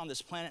skin on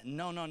this planet?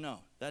 No.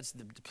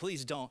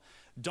 Please don't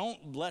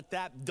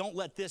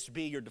let this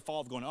be your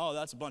default of going, oh,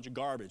 that's a bunch of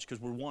garbage because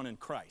we're one in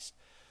Christ.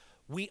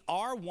 We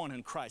are one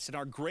in Christ, and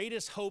our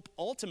greatest hope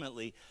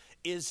ultimately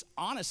is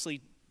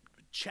honestly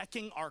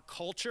checking our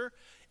culture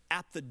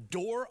at the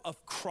door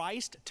of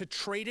Christ to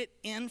trade it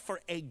in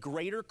for a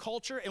greater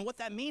culture. And what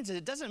that means is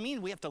it doesn't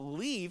mean we have to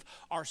leave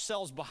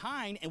ourselves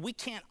behind and we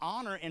can't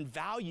honor and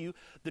value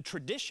the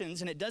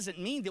traditions. And it doesn't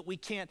mean that we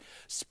can't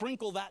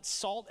sprinkle that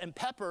salt and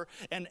pepper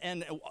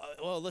and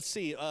let's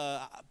see,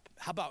 how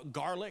about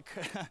garlic?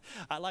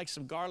 I like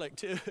some garlic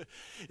too.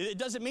 It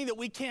doesn't mean that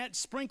we can't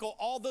sprinkle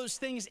all those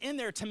things in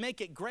there to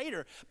make it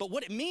greater. But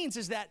what it means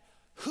is that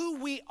who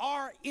we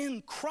are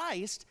in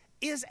Christ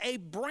is a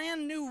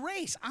brand new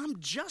race. I'm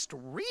just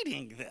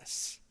reading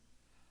this.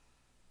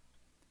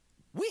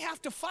 We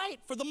have to fight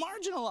for the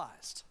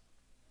marginalized.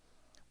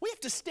 We have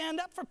to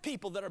stand up for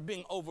people that are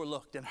being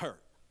overlooked and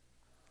hurt.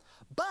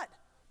 But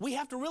we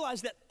have to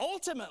realize that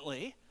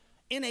ultimately,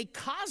 in a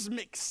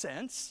cosmic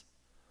sense,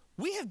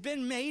 we have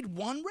been made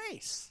one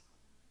race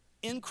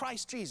in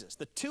Christ Jesus.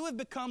 The two have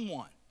become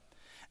one.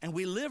 And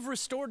we live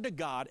restored to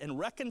God and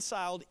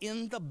reconciled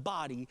in the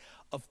body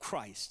of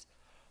Christ.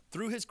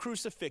 Through his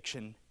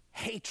crucifixion,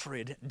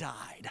 hatred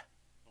died.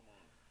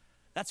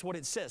 That's what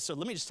it says. So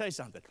let me just tell you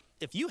something.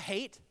 If you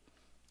hate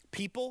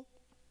people,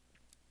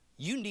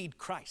 you need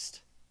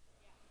Christ.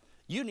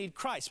 You need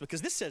Christ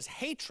because this says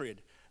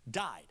hatred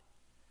died.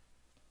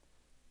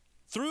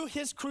 Through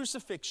his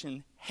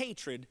crucifixion,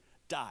 hatred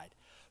died.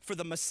 For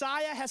the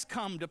Messiah has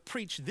come to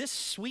preach this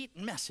sweet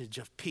message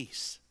of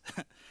peace.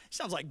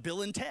 Sounds like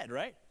Bill and Ted,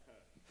 right?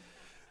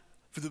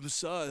 For the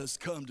Messiah has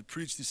come to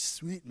preach this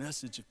sweet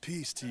message of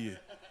peace to you.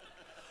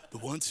 The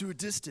ones who are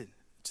distant,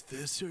 to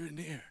those who are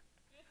near.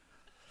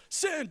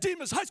 San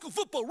Dimas high school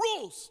football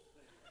rules.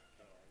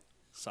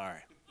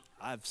 Sorry,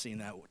 I've seen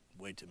that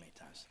way too many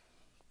times.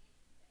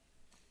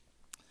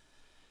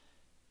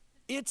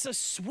 It's a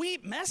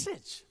sweet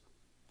message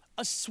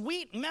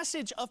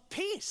of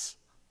peace.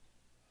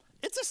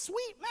 It's a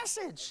sweet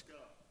message.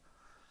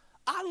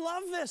 I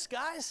love this,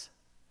 guys.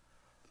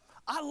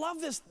 I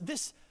love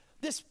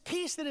this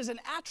peace that is an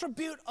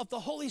attribute of the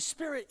Holy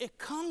Spirit. It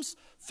comes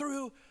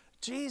through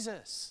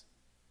Jesus.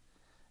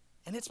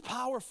 And it's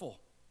powerful.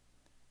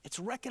 It's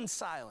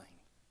reconciling.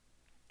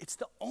 It's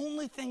the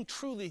only thing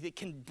truly that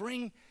can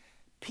bring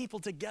people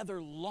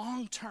together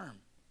long term.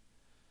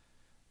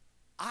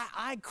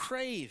 I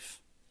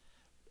crave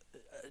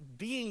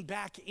being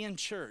back in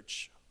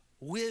church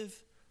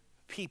with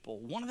people.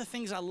 One of the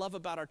things I love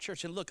about our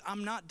church, and look,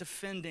 I'm not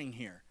defending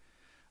here.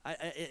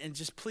 And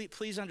just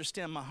please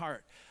understand my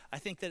heart. I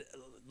think that,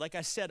 like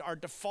I said, our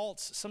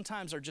defaults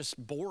sometimes are just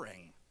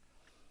boring.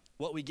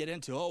 What we get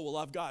into, oh, well,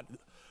 I've got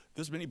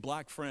this many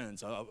black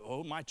friends.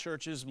 Oh, my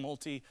church is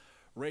multiracial,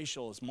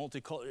 it's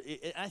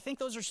multicultural. I think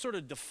those are sort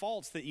of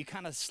defaults that you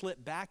kind of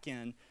slip back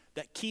in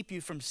that keep you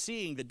from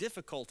seeing the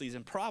difficulties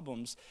and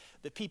problems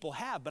that people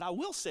have. But I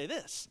will say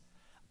this,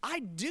 I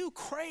do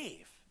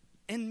crave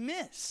and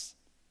miss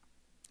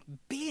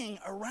being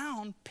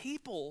around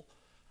people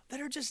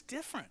that are just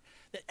different,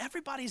 that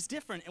everybody's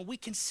different, and we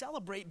can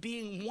celebrate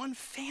being one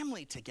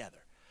family together.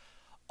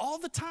 all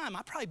the time.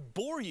 I probably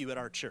bore you at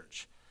our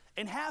church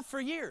and have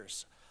for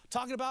years,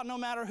 talking about no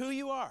matter who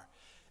you are,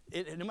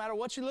 no matter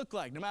what you look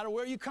like, no matter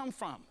where you come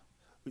from.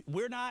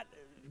 We're not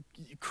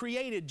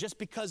created just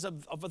because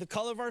of the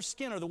color of our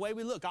skin or the way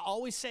we look. I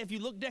always say if you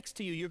look next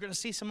to you, you're going to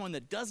see someone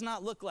that does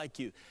not look like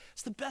you.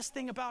 It's the best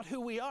thing about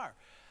who we are.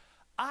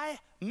 I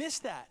miss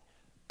that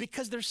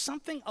because there's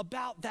something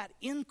about that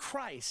in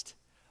Christ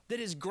that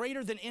is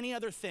greater than any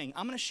other thing.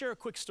 I'm going to share a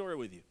quick story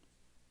with you.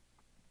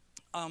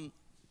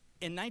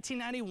 In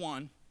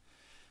 1991,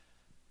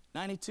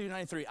 92,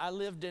 93, I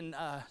lived in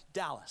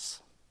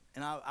Dallas,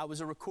 and I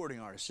was a recording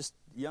artist, just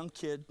a young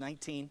kid,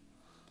 19,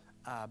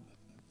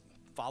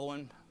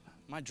 following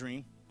my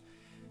dream.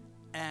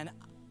 And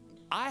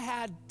I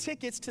had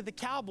tickets to the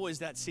Cowboys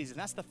that season.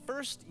 That's the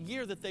first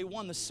year that they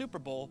won the Super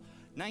Bowl,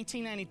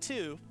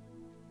 1992,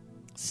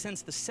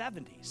 since the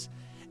 70s.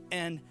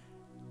 And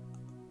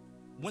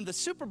when the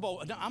Super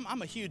Bowl,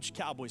 I'm a huge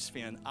Cowboys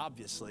fan,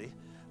 obviously,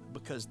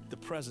 because the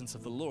presence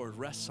of the Lord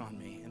rests on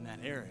me in that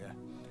area.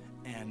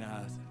 And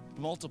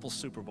multiple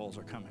Super Bowls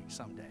are coming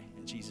someday,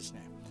 in Jesus'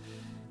 name.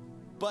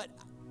 But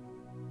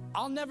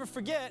I'll never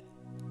forget,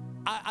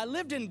 I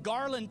lived in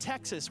Garland,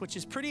 Texas, which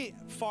is pretty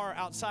far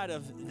outside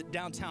of the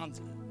downtown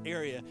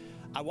area.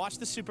 I watched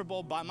the Super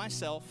Bowl by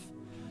myself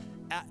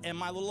in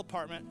my little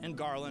apartment in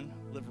Garland,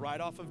 lived right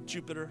off of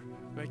Jupiter,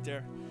 right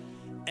there.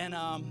 And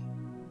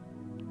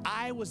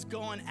I was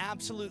going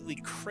absolutely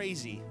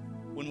crazy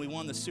when we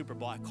won the Super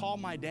Bowl. I called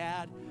my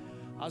dad.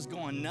 I was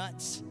going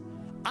nuts.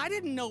 I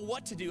didn't know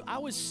what to do. I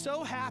was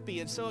so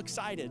happy and so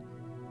excited.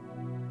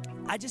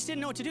 I just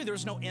didn't know what to do. There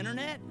was no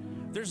internet.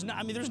 There's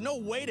no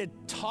way to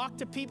talk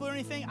to people or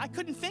anything. I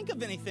couldn't think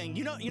of anything.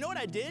 You know what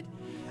I did?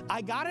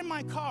 I got in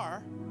my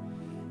car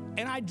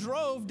and I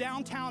drove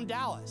downtown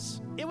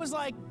Dallas. It was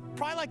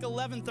probably like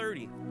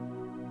 11:30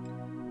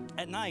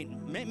 at night,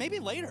 maybe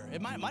later.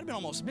 It might have been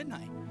almost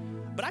midnight.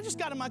 But I just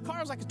got in my car.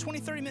 It was like a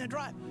 20-30 minute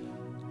drive.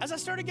 As I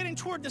started getting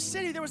toward the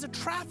city, there was a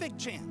traffic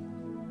jam.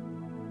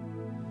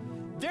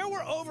 There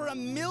were over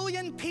 1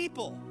 million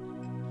people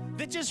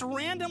that just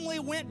randomly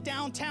went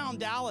downtown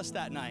Dallas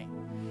that night.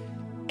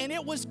 And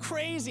it was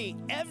crazy.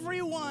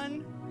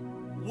 Everyone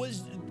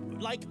was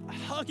like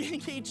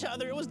hugging each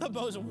other. It was the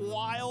most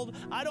wild.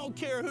 I don't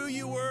care who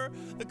you were,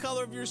 the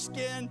color of your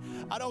skin.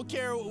 I don't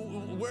care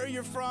where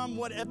you're from,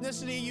 what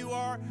ethnicity you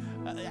are,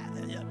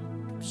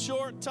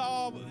 short,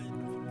 tall,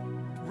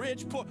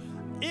 rich, poor.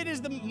 It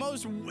is the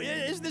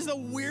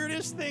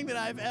weirdest thing that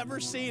I've ever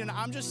seen. And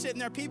I'm just sitting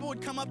there. People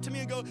would come up to me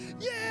and go,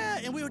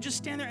 yeah. And we would just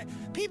stand there.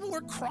 People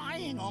were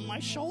crying on my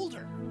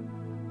shoulder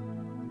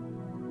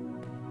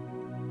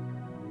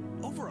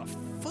over a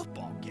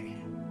football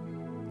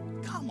game.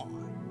 Come on.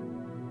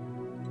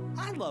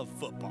 I love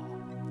football.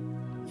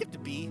 You have to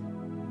be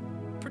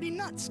pretty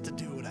nuts to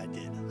do what I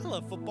did. I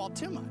love football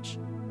too much.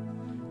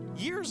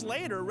 Years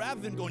later, rather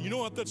than going, you know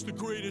what, that's the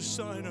greatest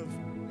sign of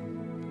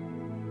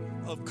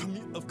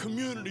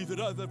community that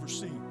I've ever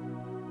seen.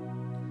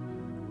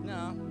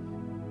 No.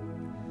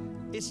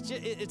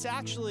 It's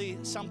actually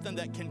something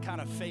that can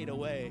kind of fade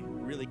away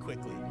really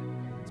quickly.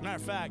 As a matter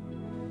of fact,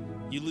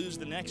 you lose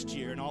the next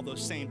year and all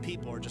those same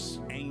people are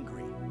just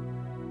angry.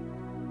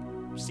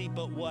 See,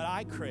 but what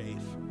I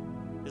crave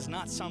is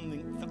not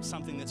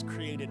something that's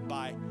created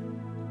by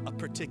a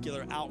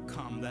particular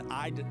outcome that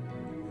I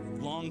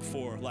long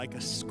for, like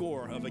a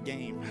score of a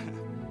game.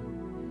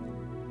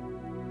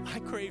 I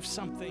crave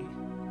something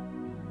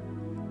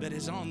that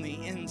is on the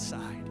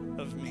inside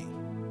of me,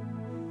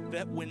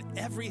 that when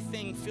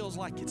everything feels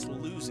like it's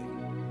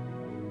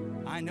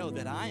losing, I know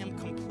that I am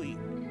complete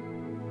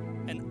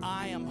and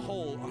I am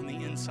whole on the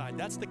inside.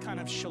 That's the kind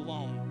of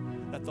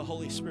shalom that the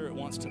Holy Spirit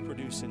wants to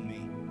produce in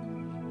me.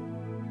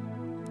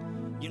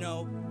 You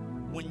know,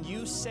 when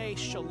you say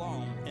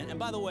shalom, and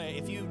by the way,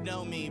 if you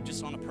know me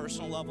just on a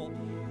personal level,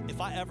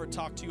 if I ever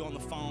talk to you on the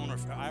phone or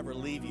if I ever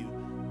leave you,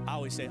 I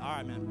always say, all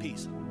right, man,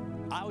 peace.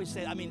 I always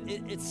say,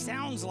 it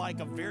sounds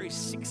like a very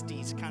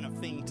 60s kind of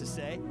thing to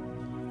say.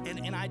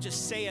 And I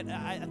just say it,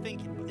 I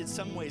think in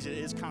some ways it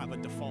is kind of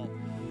a default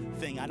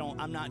thing.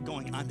 I'm not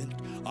going,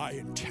 I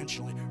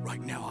intentionally,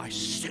 right now, I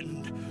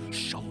send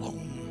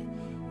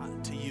shalom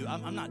to you.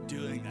 I'm not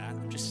doing that.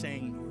 I'm just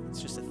saying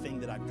it's just a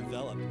thing that I've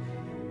developed.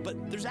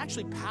 But there's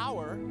actually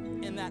power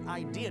in that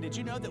idea. Did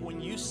you know that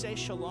when you say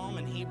shalom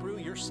in Hebrew,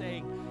 you're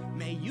saying,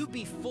 may you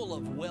be full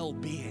of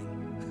well-being?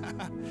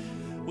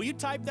 Will you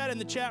type that in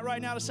the chat right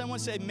now to someone?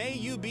 Say, may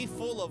you be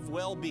full of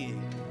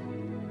well-being.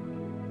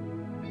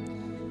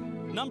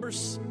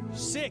 Numbers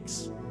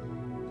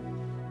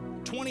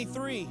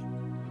 6:23.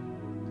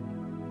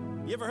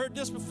 You ever heard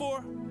this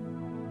before?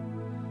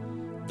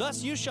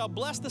 Thus you shall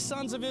bless the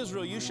sons of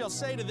Israel. You shall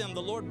say to them,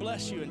 the Lord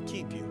bless you and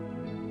keep you.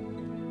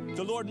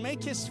 The Lord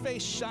make his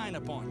face shine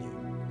upon you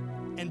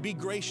and be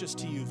gracious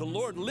to you. The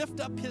Lord lift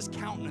up his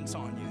countenance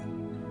on you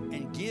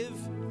and give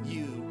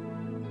you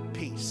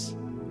peace.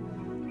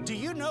 Do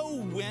you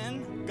know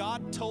when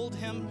God told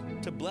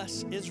him to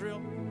bless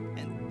Israel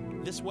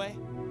in this way?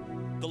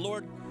 The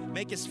Lord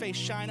make his face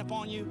shine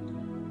upon you.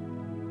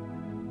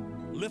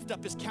 lift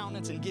up his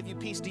countenance and give you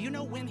peace. Do you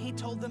know when he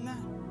told them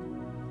that?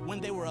 When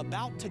they were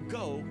about to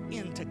go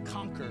in to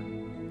conquer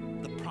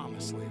the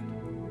promised land.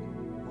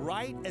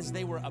 Right as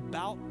they were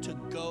about to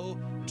go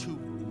to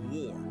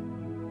war.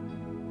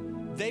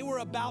 They were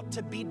about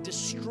to be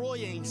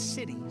destroying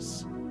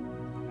cities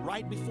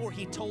right before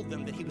he told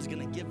them that he was going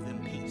to give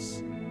them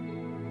peace.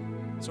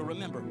 So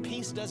remember,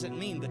 peace doesn't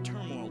mean the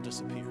turmoil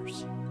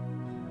disappears.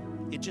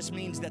 It just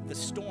means that the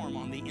storm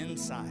on the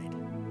inside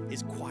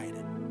is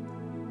quieted.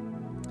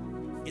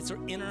 It's our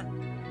inner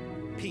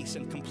peace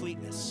and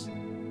completeness.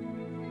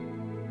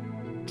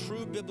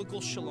 True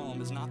biblical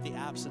shalom is not the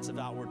absence of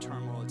outward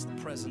turmoil, it's the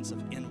presence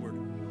of inward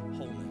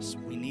wholeness.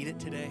 We need it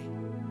today,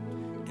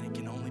 and it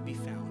can only be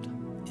found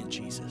in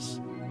Jesus.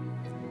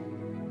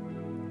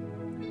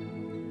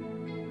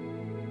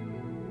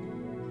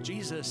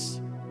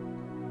 Jesus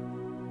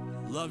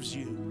loves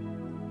you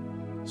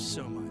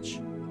so much.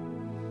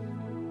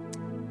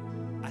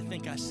 I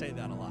think I say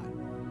that a lot.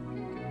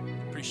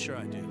 Pretty sure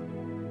I do.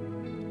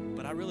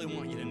 But I really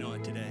want you to know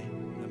it today,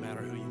 no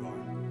matter who you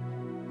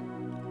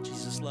are.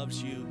 Jesus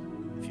loves you.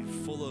 If you're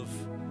full of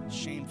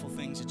shameful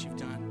things that you've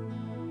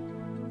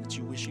done, that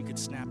you wish you could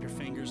snap your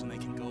fingers and they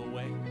can go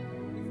away,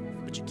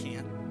 but you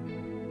can't.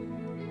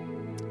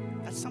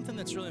 That's something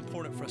that's really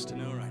important for us to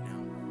know right now.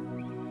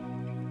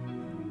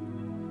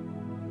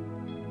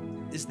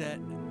 Is that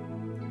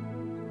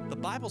the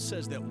Bible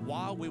says that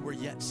while we were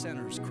yet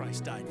sinners,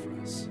 Christ died for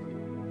us.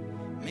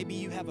 Maybe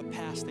you have a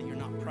past that you're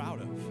not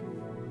proud of.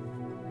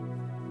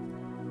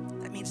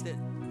 That means that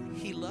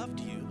he loved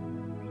you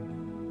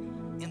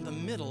in the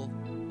middle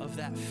of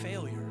that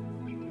failure.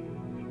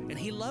 And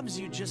he loves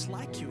you just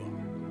like you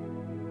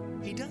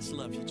are. He does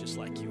love you just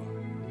like you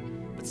are.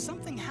 But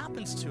something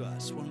happens to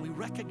us when we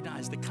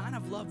recognize the kind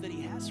of love that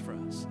he has for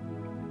us.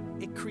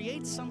 It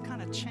creates some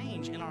kind of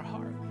change in our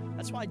heart.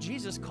 That's why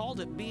Jesus called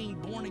it being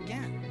born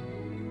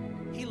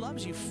again. He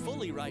loves you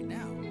fully right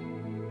now.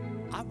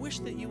 I wish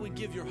that you would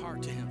give your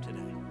heart to him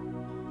today.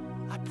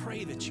 I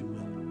pray that you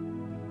will.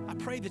 I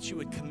pray that you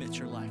would commit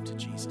your life to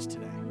Jesus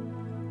today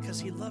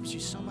because he loves you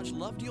so much,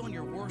 loved you on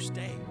your worst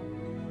day.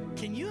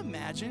 Can you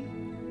imagine?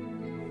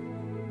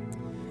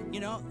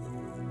 You know,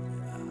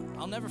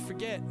 I'll never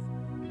forget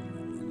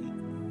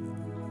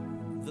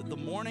the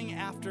morning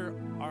after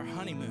our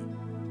honeymoon.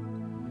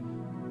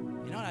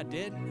 You know what I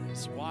did?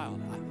 It's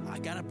wild. I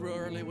got up real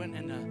early, went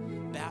in the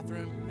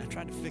bathroom, and I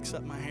tried to fix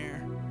up my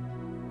hair.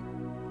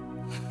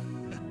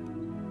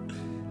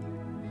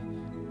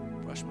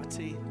 Brushed my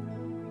teeth.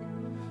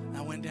 And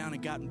I went down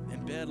and got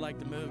in bed like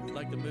the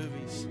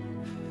movies.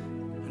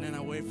 And then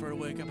I waited for her to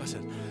wake up. I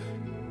said,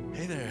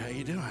 "Hey there, how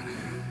you doing?"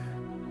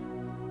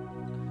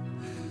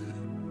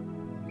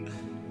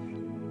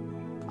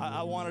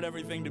 I wanted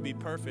everything to be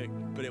perfect,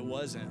 but it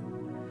wasn't.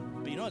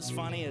 But you know what's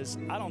funny is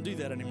I don't do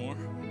that anymore.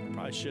 I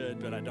probably should,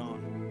 but I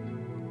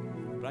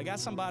don't. But I got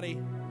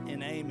somebody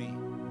in Amy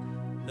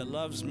that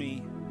loves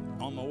me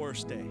on my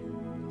worst day.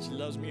 She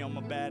loves me on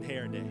my bad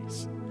hair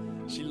days.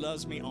 She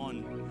loves me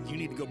on, you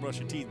need to go brush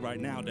your teeth right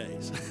now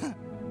days.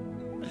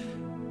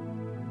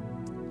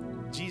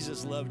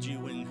 Jesus loved you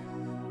when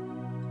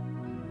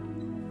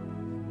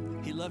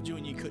he loved you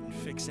when you couldn't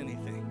fix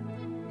anything.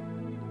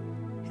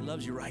 He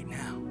loves you right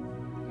now.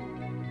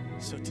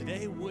 So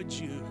today, would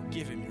you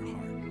give him your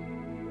heart?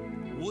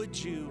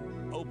 Would you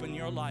open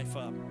your life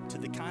up to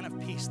the kind of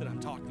peace that I'm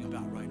talking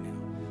about right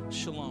now?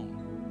 Shalom.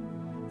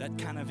 That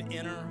kind of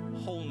inner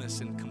wholeness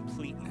and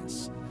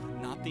completeness.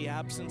 Not the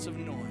absence of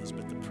noise,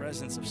 but the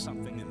presence of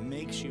something that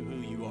makes you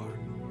who you are.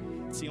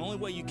 It's the only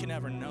way you can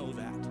ever know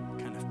that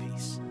kind of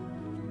peace.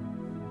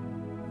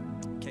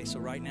 Okay, so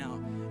right now,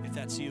 if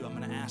that's you, I'm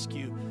going to ask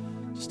you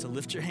just to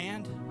lift your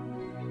hand.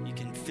 You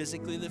can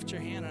physically lift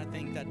your hand, and I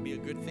think that'd be a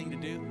good thing to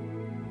do.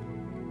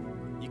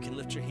 You can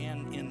lift your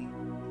hand in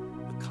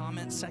the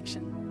comment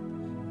section.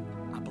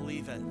 I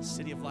believe at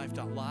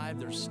cityoflife.live,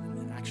 there's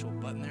an actual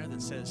button there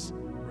that says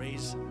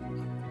raise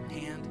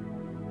hand,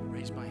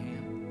 raise my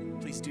hand.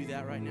 Please do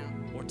that right now.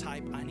 Or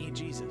type, "I need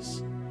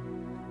Jesus,"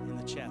 in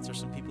the chats. There's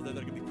some people there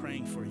that are going to be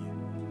praying for you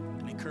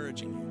and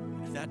encouraging you.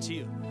 And if that's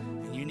you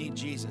and you need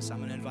Jesus, I'm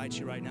going to invite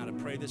you right now to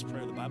pray this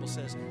prayer. The Bible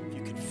says if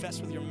you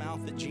confess with your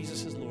mouth that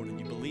Jesus is Lord and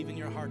you believe in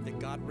your heart that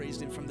God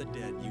raised him from the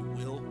dead, you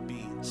will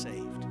be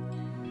saved.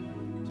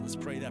 So let's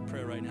pray that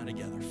prayer right now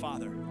together.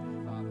 Father,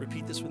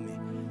 repeat this with me.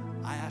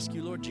 I ask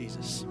you, Lord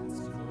Jesus,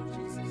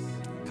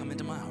 come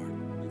into my heart.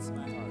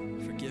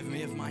 Forgive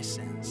me of my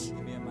sins.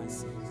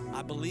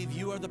 I believe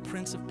you are the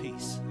Prince of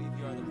Peace.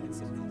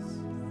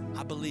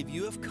 I believe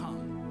you have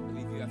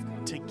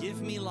come to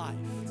give me life,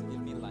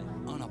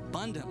 an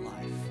abundant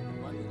life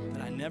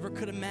that I never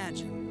could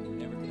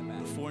imagine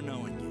before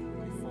knowing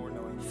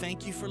you.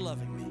 Thank you for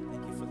loving me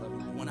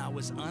when I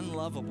was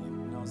unlovable.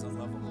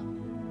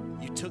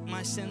 You took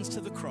my sins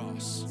to the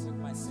cross.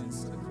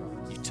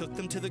 You took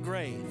them to the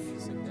grave.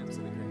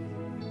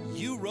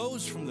 You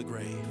rose from the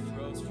grave,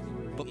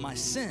 but my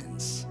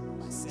sins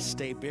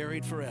stay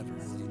buried forever.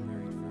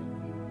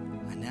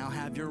 I now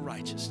have your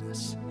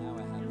righteousness,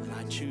 and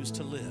I choose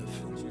to live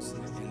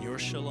in your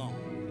shalom.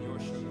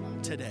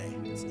 today.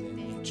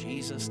 In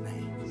Jesus'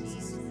 name.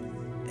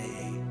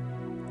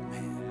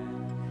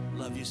 Amen.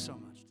 Love you so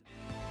much.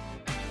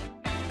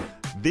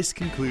 This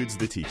concludes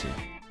the teaching.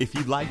 If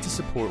you'd like to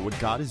support what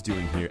God is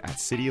doing here at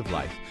City of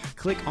Life,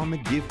 click on the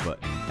Give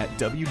button at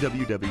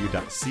www.col.tv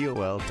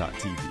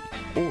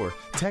or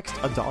text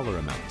a dollar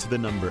amount to the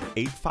number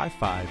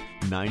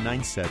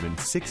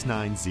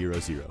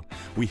 855-997-6900.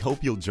 We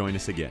hope you'll join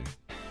us again.